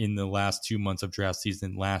going in the last 2 months of draft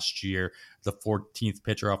season last year. The 14th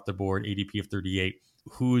pitcher off the board, ADP of 38.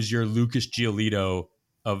 Who's your Lucas Giolito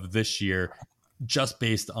of this year, just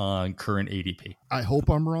based on current ADP? I hope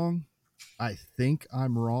I'm wrong. I think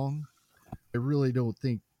I'm wrong. I really don't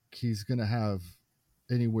think he's going to have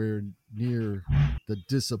anywhere near the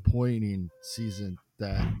disappointing season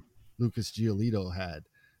that Lucas Giolito had.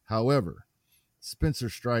 However, Spencer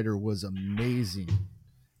Strider was amazing.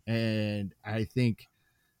 And I think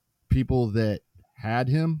people that had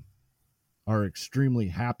him are extremely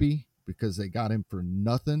happy because they got him for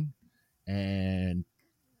nothing and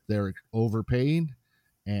they're overpaying.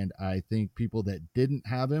 And I think people that didn't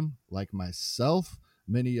have him, like myself,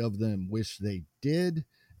 many of them wish they did,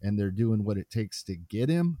 and they're doing what it takes to get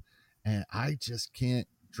him. And I just can't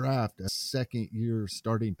draft a second-year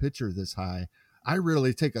starting pitcher this high. I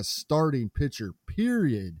rarely take a starting pitcher,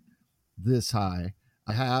 period, this high.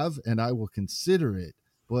 I have, and I will consider it,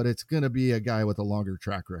 but it's going to be a guy with a longer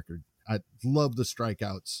track record. I love the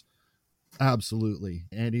strikeouts, absolutely,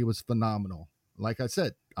 and he was phenomenal. Like I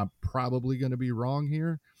said, I'm probably going to be wrong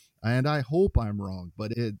here, and I hope I'm wrong,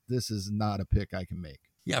 but this is not a pick I can make.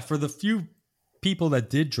 Yeah, for the few people that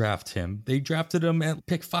did draft him, they drafted him at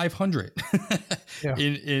pick 500. Yeah.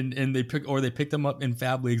 In they picked him up in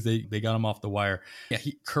Fab leagues. They got him off the wire. Yeah,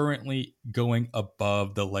 he currently going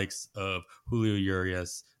above the likes of Julio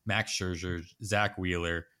Urias, Max Scherzer, Zach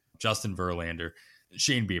Wheeler, Justin Verlander,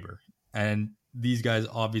 Shane Bieber, and these guys,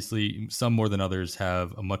 obviously, some more than others,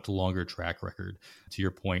 have a much longer track record, to your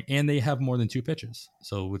point, and they have more than two pitches.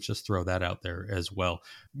 So let's just throw that out there as well.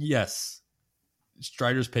 Yes,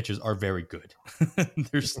 Strider's pitches are very good.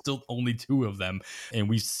 There's still only two of them, and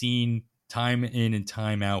we've seen time in and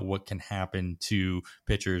time out what can happen to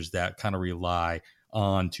pitchers that kind of rely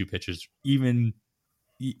on two pitches, even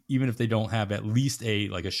if they don't have at least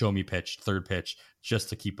a show me pitch, third pitch, just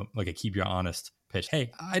to keep you honest pitch.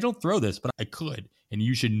 Hey, I don't throw this, but I could, and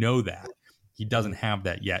you should know that. He doesn't have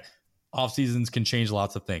that yet. Off seasons can change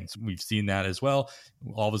lots of things. We've seen that as well.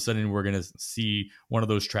 All of a sudden, we're going to see one of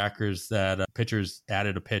those trackers that pitchers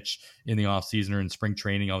added a pitch in the off season or in spring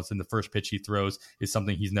training. All of a sudden, the first pitch he throws is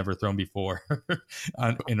something he's never thrown before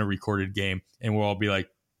in a recorded game, and we'll all be like,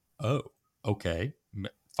 "Oh, okay,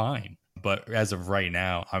 fine." But as of right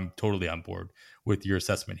now, I'm totally on board with your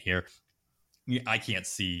assessment here. I can't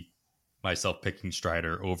see myself picking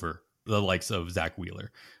Strider over the likes of Zach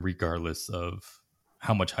Wheeler, regardless of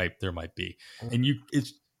how much hype there might be. And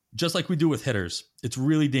it's just like we do with hitters. It's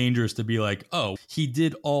really dangerous to be like, oh, he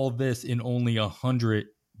did all this in only 100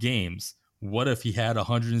 games. What if he had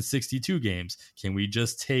 162 games? Can we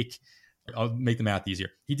just I'll make the math easier.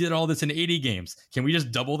 He did all this in 80 games. Can we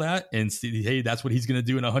just double that and see, hey, that's what he's going to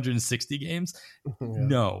do in 160 games? Yeah.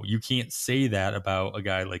 No, you can't say that about a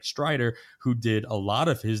guy like Strider, who did a lot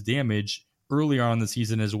of his damage earlier on in the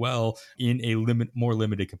season as well in a more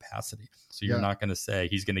limited capacity. So you're not going to say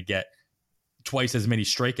he's going to get twice as many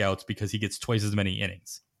strikeouts because he gets twice as many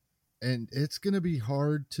innings. And it's going to be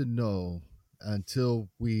hard to know until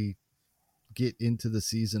we get into the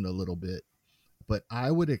season a little bit. But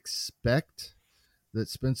I would expect that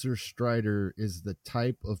Spencer Strider is the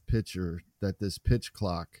type of pitcher that this pitch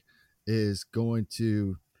clock is going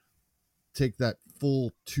to take that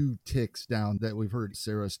full 2 ticks down that we've heard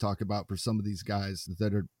Sarah's talk about for some of these guys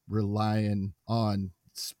that are relying on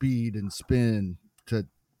speed and spin to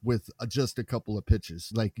with just a couple of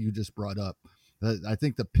pitches like you just brought up. I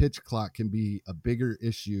think the pitch clock can be a bigger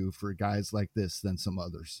issue for guys like this than some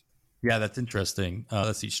others. Yeah, that's interesting.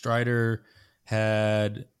 Let's see. Strider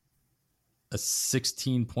had a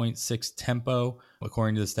 16.6 tempo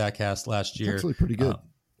according to the Statcast last year. It's actually pretty good.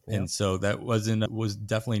 And so that was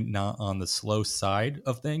definitely not on the slow side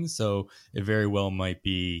of things. So it very well might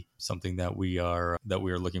be something that we are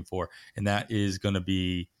looking for. And that is going to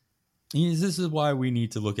be, this is why we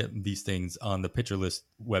need to look at these things on the pitcher list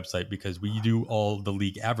website, because we do all the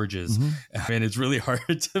league averages, and it's really hard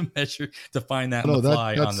to measure, to find that on the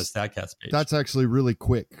fly on the Statcast page. That's actually really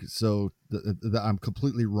quick. So I'm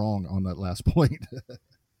completely wrong on that last point.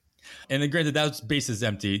 And then granted, that was bases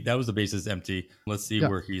empty. That was the bases empty. Let's see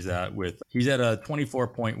where he's at he's at a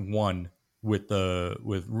 24.1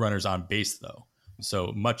 with runners on base though.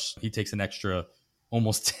 So he takes an extra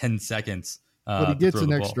almost 10 seconds. But he gets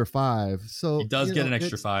an extra 5. So he does get an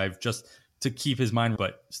extra 5 just to keep his mind,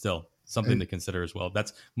 but still something to consider as well.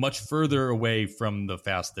 That's much further away from the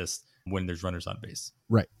fastest when there's runners on base.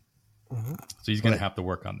 Right. So he's going to have to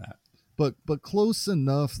work on that. But close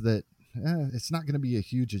enough that it's not going to be a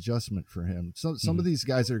huge adjustment for him. So some of these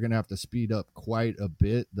guys are going to have to speed up quite a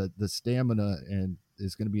bit. The stamina and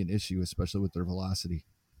is going to be an issue, especially with their velocity.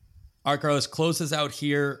 All right, Carlos, close us out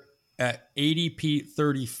here at ADP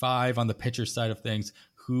 35 on the pitcher side of things.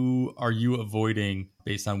 Who are you avoiding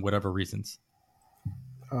based on whatever reasons?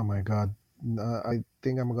 Oh my God. I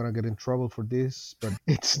think I'm going to get in trouble for this, but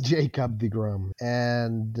it's Jacob deGrom.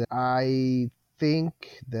 And I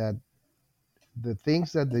think that the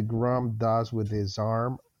things that deGrom does with his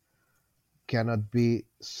arm cannot be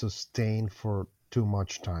sustained for too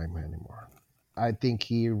much time anymore. I think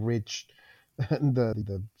he reached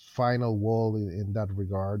the final wall in that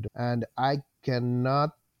regard, and I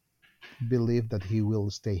cannot believe that he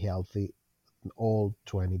will stay healthy all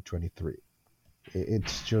 2023.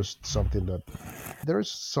 It's just something that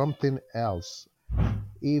there's something else.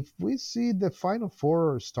 If we see the final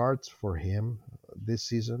 4 starts for him this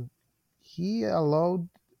season, he allowed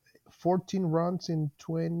 14 runs in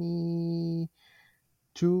 21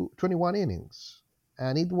 innings,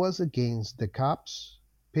 and it was against the Cubs,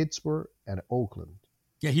 Pittsburgh, and Oakland.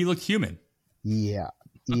 Yeah, he looked human. Yeah.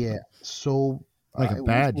 So like a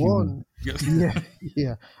bad human.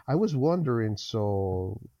 Yeah. I was wondering.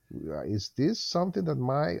 So, is this something that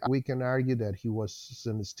we can argue that he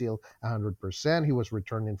wasn't still 100%? He was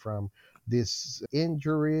returning from these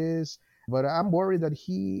injuries, but I'm worried that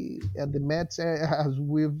he and the Mets, as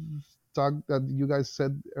we've talked, that you guys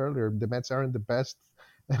said earlier, the Mets aren't the best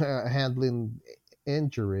handling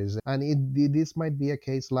injuries, and this might be a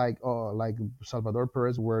case like Salvador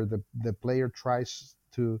Perez, where the player tries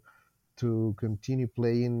to continue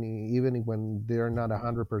playing even when they're not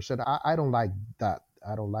 100%. I don't like that.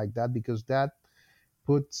 I don't like that because that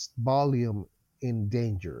puts volume in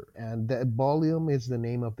danger, and the volume is the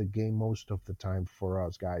name of the game most of the time for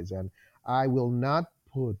us guys. And I will not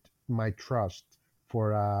put my trust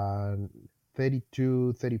for a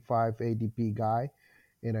 32, 35 ADP guy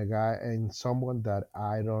in someone that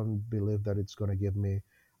I don't believe that it's going to give me,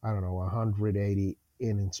 I don't know, 180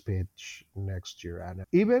 innings pitch next year. And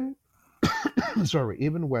even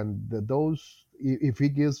even when if he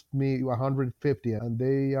gives me 150 and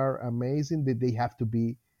they are amazing, that they have to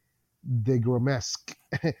be deGrom-esque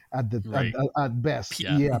at best.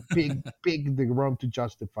 Yeah, pick deGrom to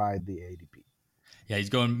justify the ADP. Yeah, he's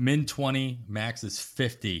going min 20, max is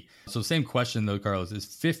 50. So same question though, Carlos, is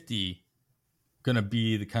 50 going to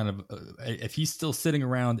be the kind of if he's still sitting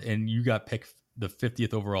around and you got picked the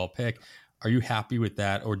 50th overall pick, are you happy with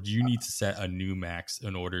that, or do you need to set a new max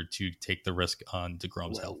in order to take the risk on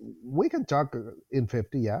deGrom's health? We can talk in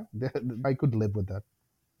 50. Yeah, I could live with that.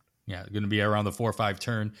 Yeah, going to be around the 4 or 5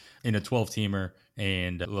 turn in a 12-teamer,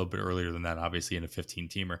 and a little bit earlier than that, obviously, in a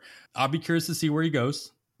 15-teamer. I'll be curious to see where he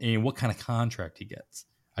goes and what kind of contract he gets.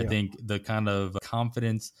 I think the kind of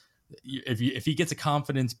confidence, if he gets a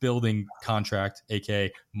confidence building contract, aka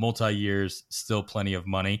multi-years, still plenty of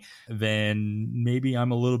money, then maybe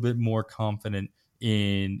I'm a little bit more confident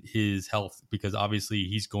in his health, because obviously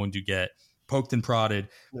he's going to get poked and prodded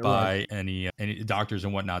by any doctors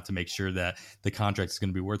and whatnot to make sure that the contract is going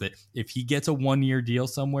to be worth it. If he gets a 1-year deal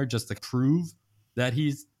somewhere just to prove that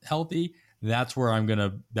he's healthy, that's where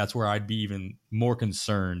I'd be even more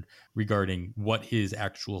concerned regarding what his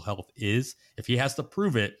actual health is. If he has to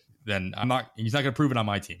prove it, then he's not going to prove it on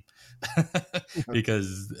my team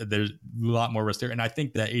because there's a lot more risk there. And I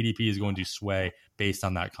think that ADP is going to sway based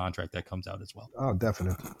on that contract that comes out as well. Oh,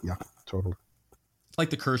 definitely. Yeah, totally. Like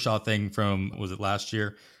the Kershaw thing from, was it last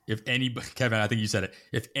year? If anybody, Kevin, I think you said it.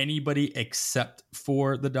 If anybody except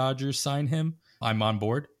for the Dodgers sign him, I'm on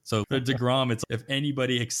board. So for DeGrom, it's if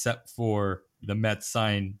anybody except for the Mets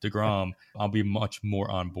sign DeGrom, I'll be much more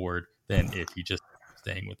on board than if he just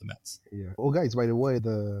staying with the Mets. Yeah. Oh, guys, by the way,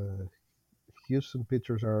 the Houston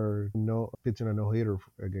pitchers are pitching a no-hitter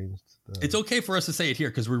against. It's okay for us to say it here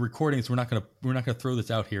because we're recording, so we're not gonna throw this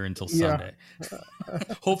out here until Sunday.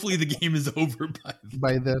 Hopefully, the game is over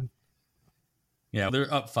by then. Yeah,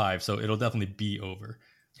 they're up 5, so it'll definitely be over,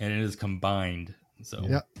 and it is combined. So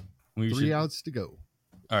yeah, 3 outs to go.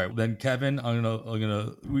 All right, then Kevin,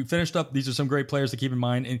 we finished up. These are some great players to keep in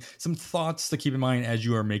mind and some thoughts to keep in mind as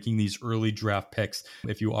you are making these early draft picks.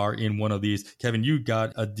 If you are in one of these, Kevin, you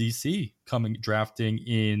got a DC drafting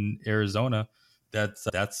in Arizona.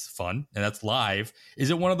 That's fun and that's live.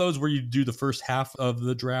 Is it one of those where you do the first half of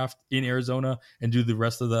the draft in Arizona and do the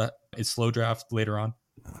rest of the slow draft later on?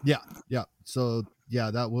 Yeah. So yeah,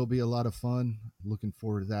 that will be a lot of fun. Looking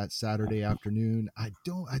forward to that Saturday afternoon. I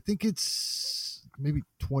think it's maybe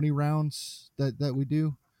 20 rounds that we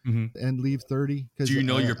do and leave 30. Do you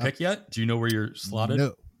know your pick yet? Do you know where you're slotted?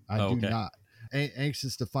 No, I do not.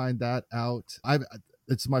 Anxious to find that out.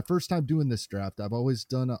 It's my first time doing this draft. I've always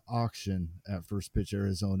done an auction at First Pitch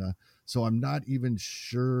Arizona, so I'm not even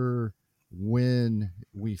sure when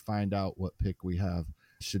we find out what pick we have.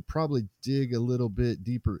 Should probably dig a little bit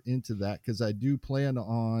deeper into that because I do plan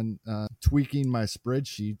on tweaking my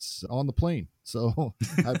spreadsheets on the plane. So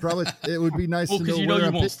it would be nice to know. Because you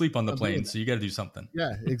won't sleep on the plane, so you got to do something.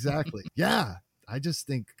 Yeah, exactly. Yeah, I just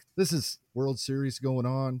think this is World Series going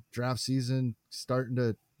on, draft season starting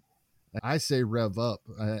to, I say rev up.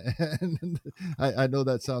 And I know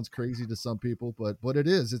that sounds crazy to some people, but it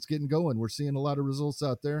is. It's getting going. We're seeing a lot of results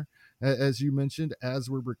out there. As you mentioned, as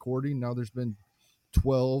we're recording, now there's been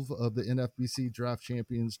 12 of the NFBC Draft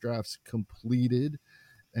Champions drafts completed,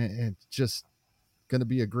 and just going to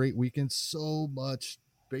be a great weekend. So much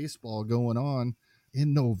baseball going on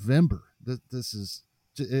in November.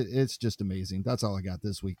 It's just amazing. That's all I got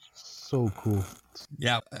this week. So cool.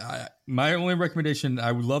 Yeah. My only recommendation,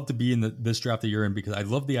 I would love to be in this draft that you're in because I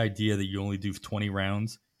love the idea that you only do 20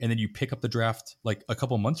 rounds and then you pick up the draft like a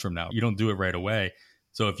couple months from now. You don't do it right away.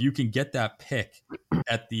 So if you can get that pick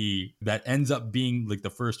that ends up being like the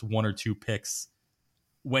first 1 or 2 picks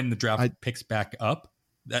when the draft picks back up,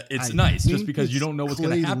 that it's nice just because you don't know what's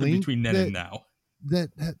going to happen between then and now. That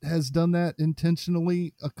has done that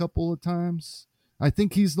intentionally a couple of times. I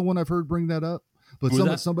think he's the one I've heard bring that up, but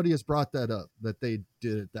somebody has brought that up that they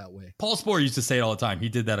did it that way. Paul Sporer used to say it all the time. He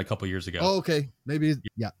did that a couple years ago. Oh, okay. Maybe.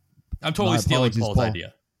 Yeah. I'm totally stealing Paul's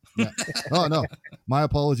idea. Yeah. Oh no, my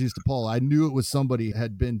apologies to Paul. I knew it was somebody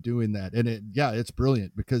had been doing that, and it's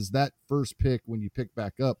brilliant because that first pick when you pick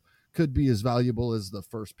back up could be as valuable as the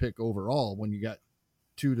first pick overall when you got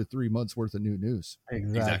 2 to 3 months worth of new news.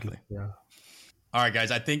 Exactly. Yeah. All right,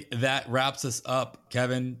 guys. I think that wraps us up.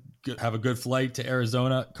 Kevin, have a good flight to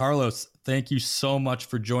Arizona. Carlos, thank you so much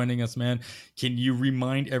for joining us, man. Can you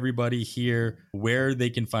remind everybody here where they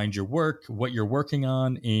can find your work, what you're working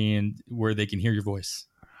on, and where they can hear your voice?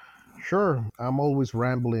 Sure. I'm always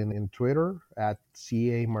rambling in Twitter at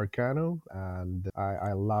CA Marcano, and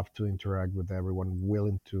I love to interact with everyone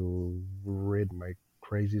willing to read my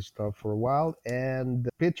crazy stuff for a while, and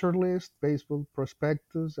pitcher list, baseball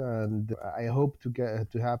prospectus, and I hope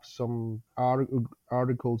to have some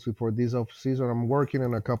articles for this off season. I'm working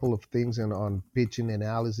on a couple of things and on pitching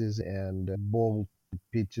analysis and ball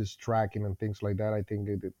pitches tracking and things like that. I think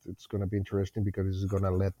it's going to be interesting because it's going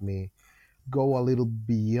to let me go a little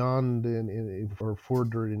beyond or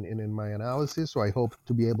further in my analysis. So I hope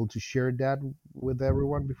to be able to share that with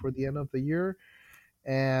everyone before the end of the year.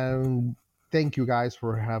 And thank you guys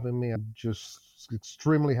for having me. I'm just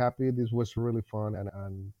extremely happy. This was really fun,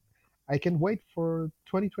 and I can wait for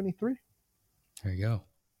 2023. There you go.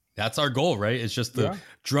 That's our goal, right? It's just to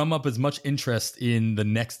drum up as much interest in the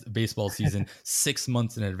next baseball season 6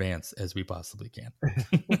 months in advance as we possibly can.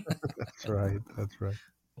 That's right.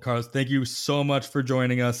 Carlos, thank you so much for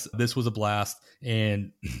joining us. This was a blast,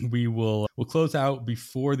 and we'll close out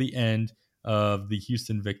before the end of the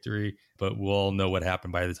Houston victory, but we'll all know what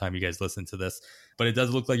happened by the time you guys listen to this. But it does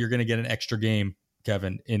look like you're going to get an extra game,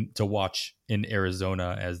 Kevin, to watch in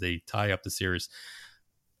Arizona as they tie up the series.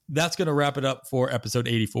 That's going to wrap it up for episode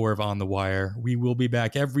 84 of On the Wire. We will be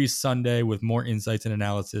back every Sunday with more insights and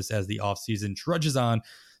analysis as the offseason trudges on.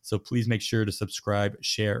 So please make sure to subscribe,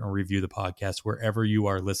 share, and review the podcast wherever you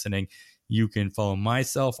are listening. You can follow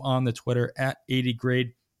myself on the Twitter at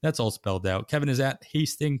 80grade. That's all spelled out. Kevin is at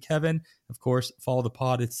Hastings Kevin. Of course, follow the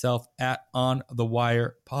pod itself at On The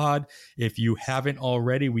Wire Pod. If you haven't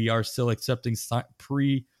already, we are still accepting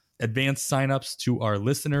advanced signups to our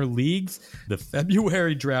listener leagues. The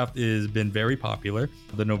February draft has been very popular.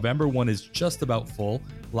 The November one is just about full.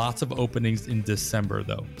 Lots of openings in December,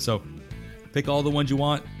 though. So pick all the ones you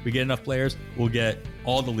want. We get enough players, we'll get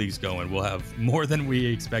all the leagues going. We'll have more than we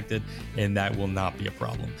expected, and that will not be a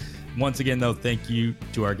problem. Once again, though, thank you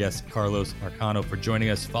to our guest, Carlos Marcano, for joining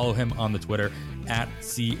us. Follow him on the Twitter at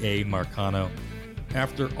CA Marcano.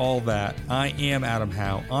 After all that, I am Adam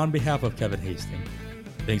Howe on behalf of Kevin Hastings.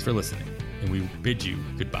 Thanks for listening, and we bid you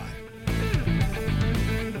goodbye.